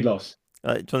 even though he lost.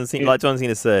 Like John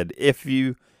Cena said, if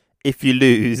you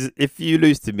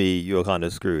lose to me, you're kind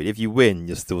of screwed. If you win,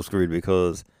 you're still screwed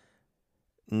because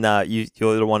you're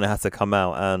the one that has to come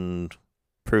out and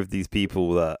prove these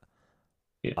people that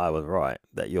I was right,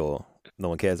 that no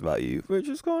one cares about you, which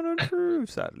is kind of true,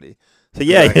 sadly. So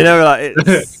exactly. Like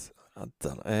it's I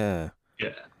don't know,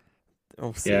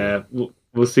 we'll see.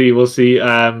 We'll see.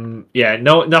 No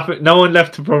one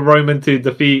left for Roman to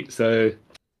defeat, so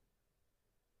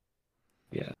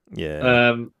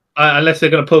unless they're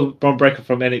gonna pull Braun Breaker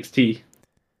from NXT.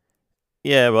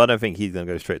 Yeah, well, I don't think he's gonna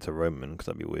go straight to Roman because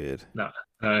that'd be weird. No,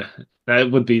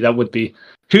 that would be.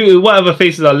 What other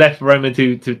faces are left for Roman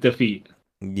to defeat?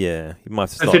 Yeah, he might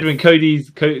have to considering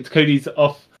Cody's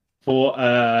off for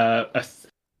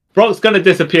Brock's gonna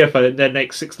disappear for the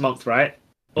next 6 months, right?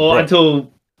 Or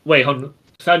until on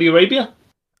Saudi Arabia?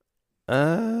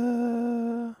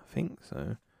 I think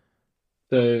so.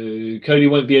 So Cody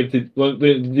won't be able to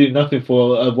do nothing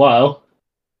for a while.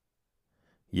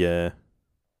 Yeah.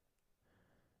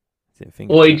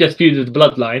 Or he just feuds with the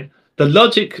Bloodline. The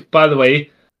logic, by the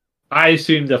way, I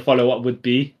assume the follow-up would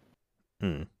be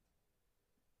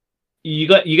you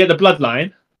get the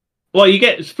Bloodline. Well, you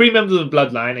get 3 members of the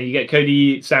Bloodline, and you get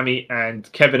Cody, Sammy, and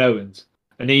Kevin Owens,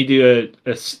 and then you do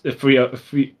a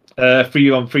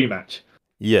 3-on-3 match.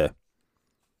 Yeah.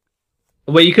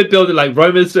 Where you could build it like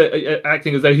Roman's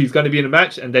acting as though he's going to be in a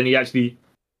match, and then he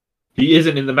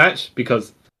isn't in the match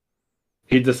because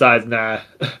he decides, nah.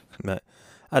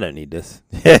 I don't need this.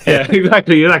 Yeah,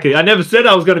 exactly. I never said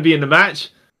I was going to be in the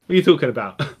match. What are you talking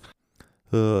about?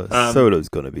 Solo's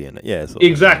going to be in it. Yeah.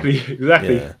 Exactly.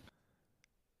 Yeah.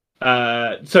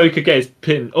 So he could get his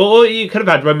pin, or you could have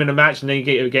had Roman in a match and then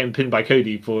you get him pinned by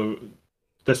Cody for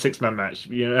the 6-man match.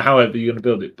 However you're going to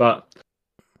build it, but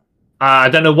I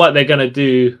don't know what they're going to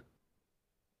do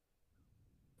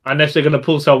unless they're going to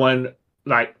pull someone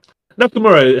like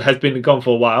Nakamura has been gone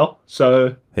for a while,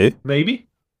 so who? Maybe.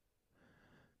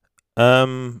 I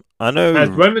know. Has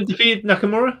Roman defeated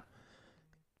Nakamura?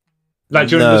 Like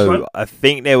during this one? I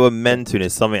think they were meant to,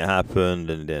 and something happened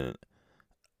and didn't.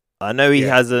 I know he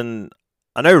hasn't.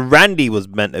 I know Randy was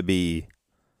meant to be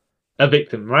a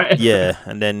victim, right? Yeah,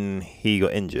 and then he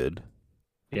got injured.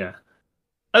 Yeah.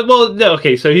 Well, no,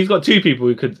 okay, so he's got 2 people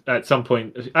who could at some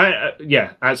point,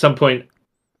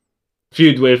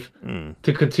 feud with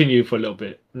to continue for a little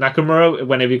bit. Nakamura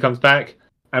whenever he comes back,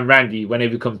 and Randy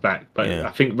whenever he comes back. But I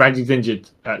think Randy's injured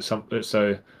at some,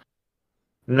 so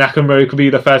Nakamura could be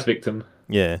the first victim.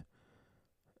 Yeah.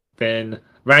 Then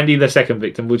Randy the second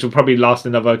victim, which will probably last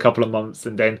another couple of months,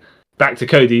 and then back to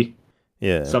Cody.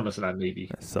 Yeah. SummerSlam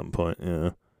maybe. At some point,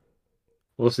 yeah.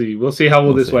 We'll see. We'll see how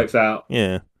all this works out.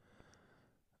 Yeah.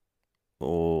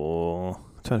 Or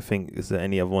I'm trying to think, is there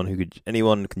anyone who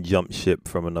can jump ship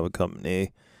from another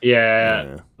company?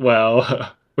 Yeah.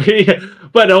 Well,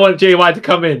 but I want JY to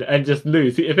come in and just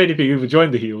lose. If anything, he would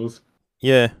join the heels.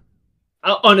 Yeah.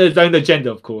 On his own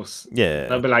agenda, of course. Yeah.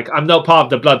 I'll be like, I'm not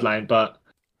part of the bloodline, but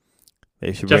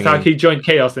just like he joined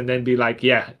Chaos and then be like,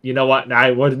 yeah, you know what?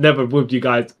 I would never whoop you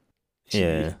guys.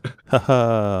 Yeah.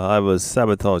 Haha, I was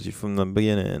sabotage you from the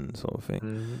beginning, sort of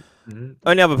thing. Mm-hmm.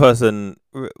 Only other person,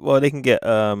 well, they can get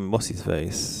what's his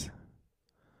face?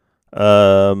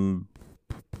 Tamatonga.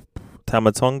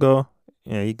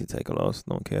 Yeah, he can take a loss.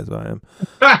 No one cares about him.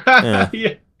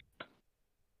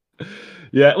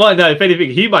 Yeah. Well, no. If anything,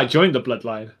 he might join the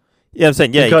bloodline. Yeah, I'm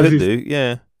saying he could do.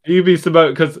 Yeah. He'd be Samoa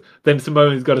because then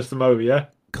Samoa's got a Samoa. Yeah.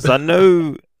 Because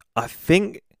I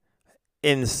think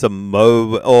in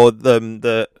Samoa or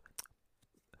the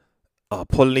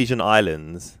Polynesian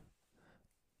Islands.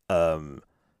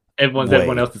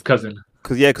 Everyone else's cousin.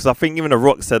 Because I think even The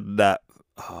Rock said that.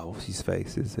 Oh, what's his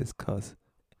face? Is his cousin,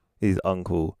 his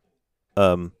uncle.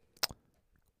 Not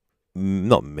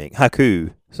Mick,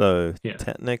 Haku. So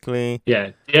technically,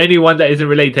 the only one that isn't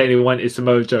related to anyone is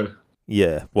Samoa Joe.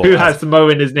 Yeah, who has Samoa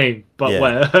in his name, but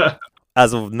where?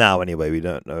 As of now, anyway, we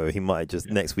don't know. He might just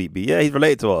next week be he's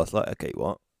related to us. Like, okay,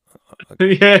 what?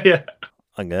 Yeah.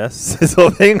 I guess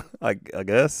sort of thing. I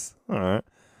guess. All right.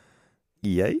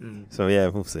 Yay. So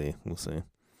we'll see. Yeah.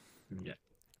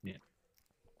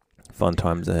 Fun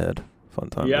times ahead.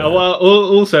 Yeah. Well,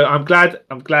 also, I'm glad.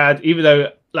 Even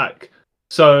though,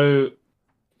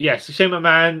 yes, Shane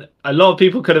McMahon. A lot of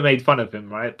people could have made fun of him,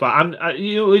 right? But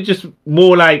it's just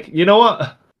more like, you know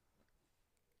what?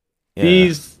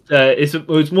 Yeah. It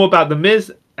was more about the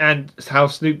Miz and how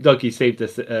Snoop Doggy saved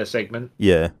this segment.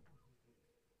 Yeah.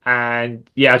 And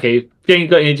yeah, okay, Shane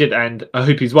got injured, and I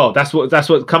hope he's well. That's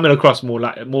what's coming across more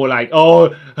like, oh,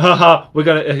 haha, we're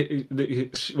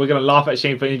gonna laugh at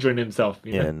Shane for injuring himself.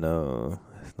 No,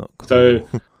 it's not cool. So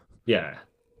yeah,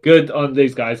 good on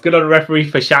these guys. Good on the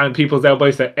referee for shouting people's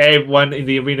elbows so everyone in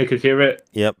the arena could hear it.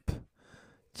 Yep,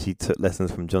 she took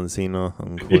lessons from John Cena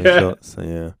on calling shots. So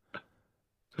yeah.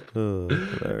 Oh,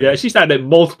 yeah, she said it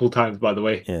multiple times, by the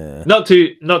way. Yeah. Not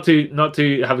to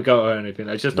have a go or anything.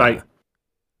 It's just like,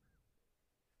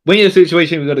 when you're in a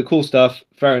situation we've got the cool stuff,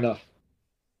 fair enough.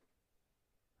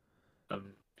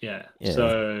 Yeah.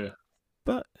 So,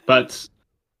 but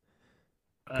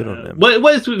good on them.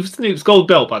 What is Snoop's gold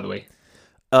belt, by the way?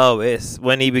 Oh, it's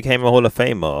when he became a Hall of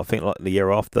Famer. I think like the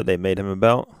year after they made him a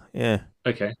belt. Yeah.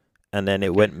 Okay. And then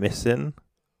it went missing.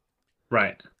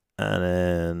 Right. And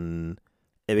then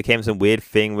it became some weird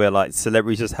thing where like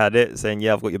celebrities just had it, saying,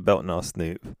 "Yeah, I've got your belt now,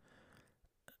 Snoop."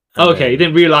 And okay, it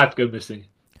didn't real life go missing.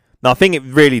 No, I think it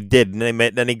really did. And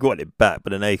then he got it back,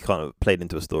 but then they kind of played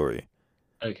into a story.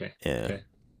 Okay. Yeah. Okay.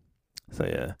 So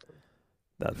yeah,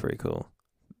 that's pretty cool.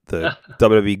 The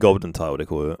WWE Golden title, they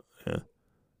call it. Yeah.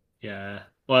 Yeah.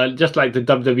 Well, just like the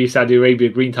WWE Saudi Arabia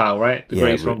green tile, right? The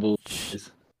Greatest Rumble.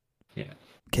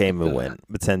 Came and went,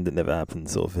 pretend it never happened,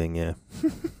 sort of thing. Yeah.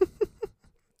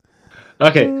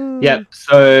 Okay. Yeah.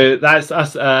 So that's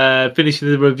us finishing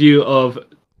the review of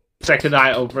second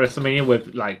night of WrestleMania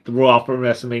with like the Raw after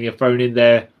WrestleMania thrown in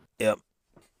there. Yep.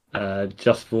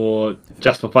 Just for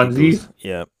funsies.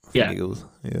 Yep. Yeah. Eagles.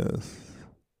 Yes.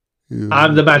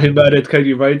 I'm the man who murdered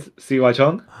Cody Rhodes, CY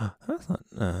Chong. That's not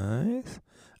nice.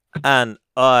 And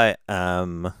I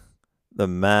am the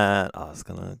man. I'm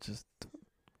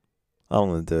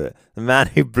gonna do it. The man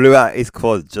who blew out his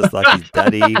quads just like his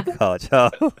daddy, Carl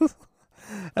Charles.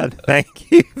 And thank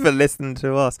you for listening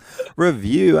to us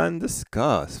review and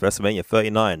discuss WrestleMania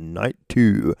 39 Night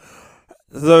 2.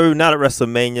 So now that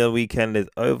WrestleMania weekend is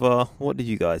over, what did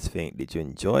you guys think? Did you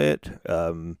enjoy it?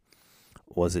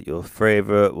 Was it your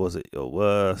favorite? Was it your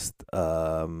worst?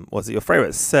 Was it your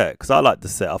favorite set? Because I like the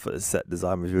set. I thought the set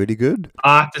design was really good.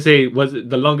 I have to say, was it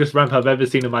the longest ramp I've ever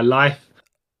seen in my life?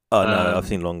 Oh no, I've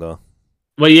seen longer.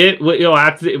 Well, yeah. Well, I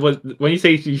have to say, when you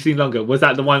say you've seen longer, was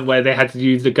that the one where they had to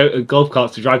use the golf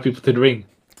carts to drive people to the ring?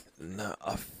 No,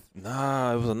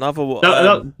 it was another one.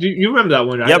 No, you remember that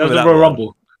one, right? Yeah, that was a Royal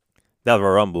Rumble. That was a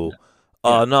Rumble.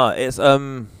 Oh no, it's I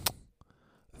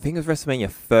think it was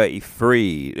WrestleMania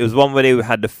 33. It was one where they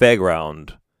had the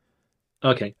fairground.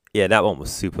 Okay. Yeah, that one was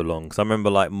super long. Because I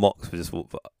remember like Mox was just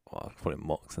I call him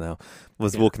Mox now.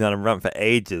 Was walking down a ramp for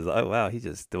ages. Oh wow, he's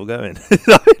just still going.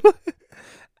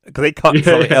 Because they cut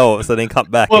something else and then cut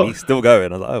back and he's still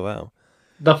going. I was like, oh wow.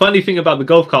 The funny thing about the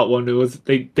golf cart one was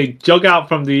they jog out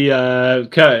from the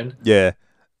curtain. Yeah.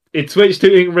 It switched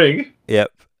to in ring.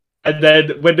 Yep. And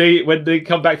then when they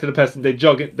come back to the person, they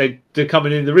jog it. They're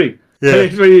coming in the ring. Yeah.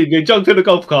 They jogged to the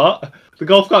golf cart. The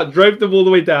golf cart drove them all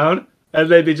the way down, and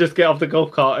then they just get off the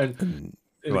golf cart and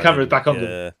the camera's back on them.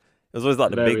 Yeah. It was always like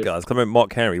the big guys. I remember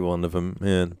Mark Henry, one of them.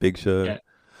 Yeah, the big shirt. Yeah.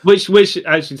 Which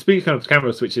actually, speaking of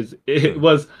camera switches, it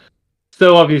was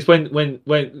so obvious when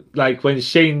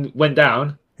Shane went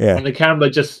down, and the camera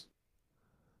just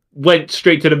went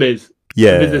straight to the Miz.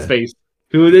 Yeah. Miz's face,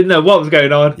 who didn't know what was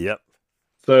going on. Yep.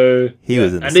 So he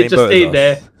was in the and same it just boat stayed as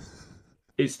there. us.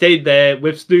 It stayed there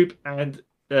with Snoop and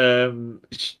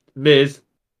Miz,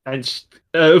 and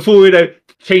before we know,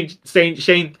 Shane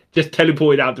just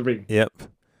teleported out the ring. Yep.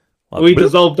 We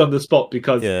dissolved on the spot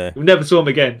because we never saw him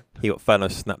again. He got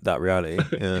Thanos snapped out reality.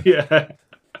 Yeah.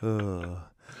 Yeah.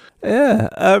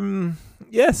 Yeah.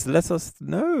 Yes, let us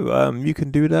know. You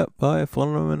can do that by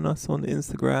following us on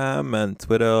Instagram and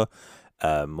Twitter.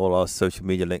 All our social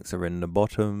media links are in the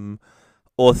bottom.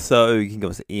 Also, you can give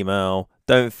us an email.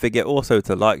 Don't forget also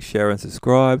to like, share, and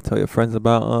subscribe. Tell your friends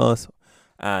about us.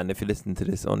 And if you listen to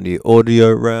this on the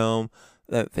audio realm,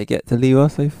 don't forget to leave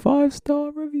us a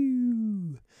 5-star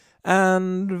review.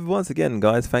 And once again,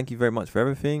 guys, thank you very much for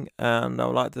everything. And I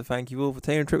would like to thank you all for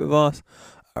taking a trip with us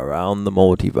around the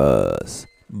multiverse.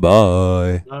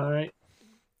 Bye. All right.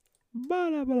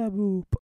 Bye.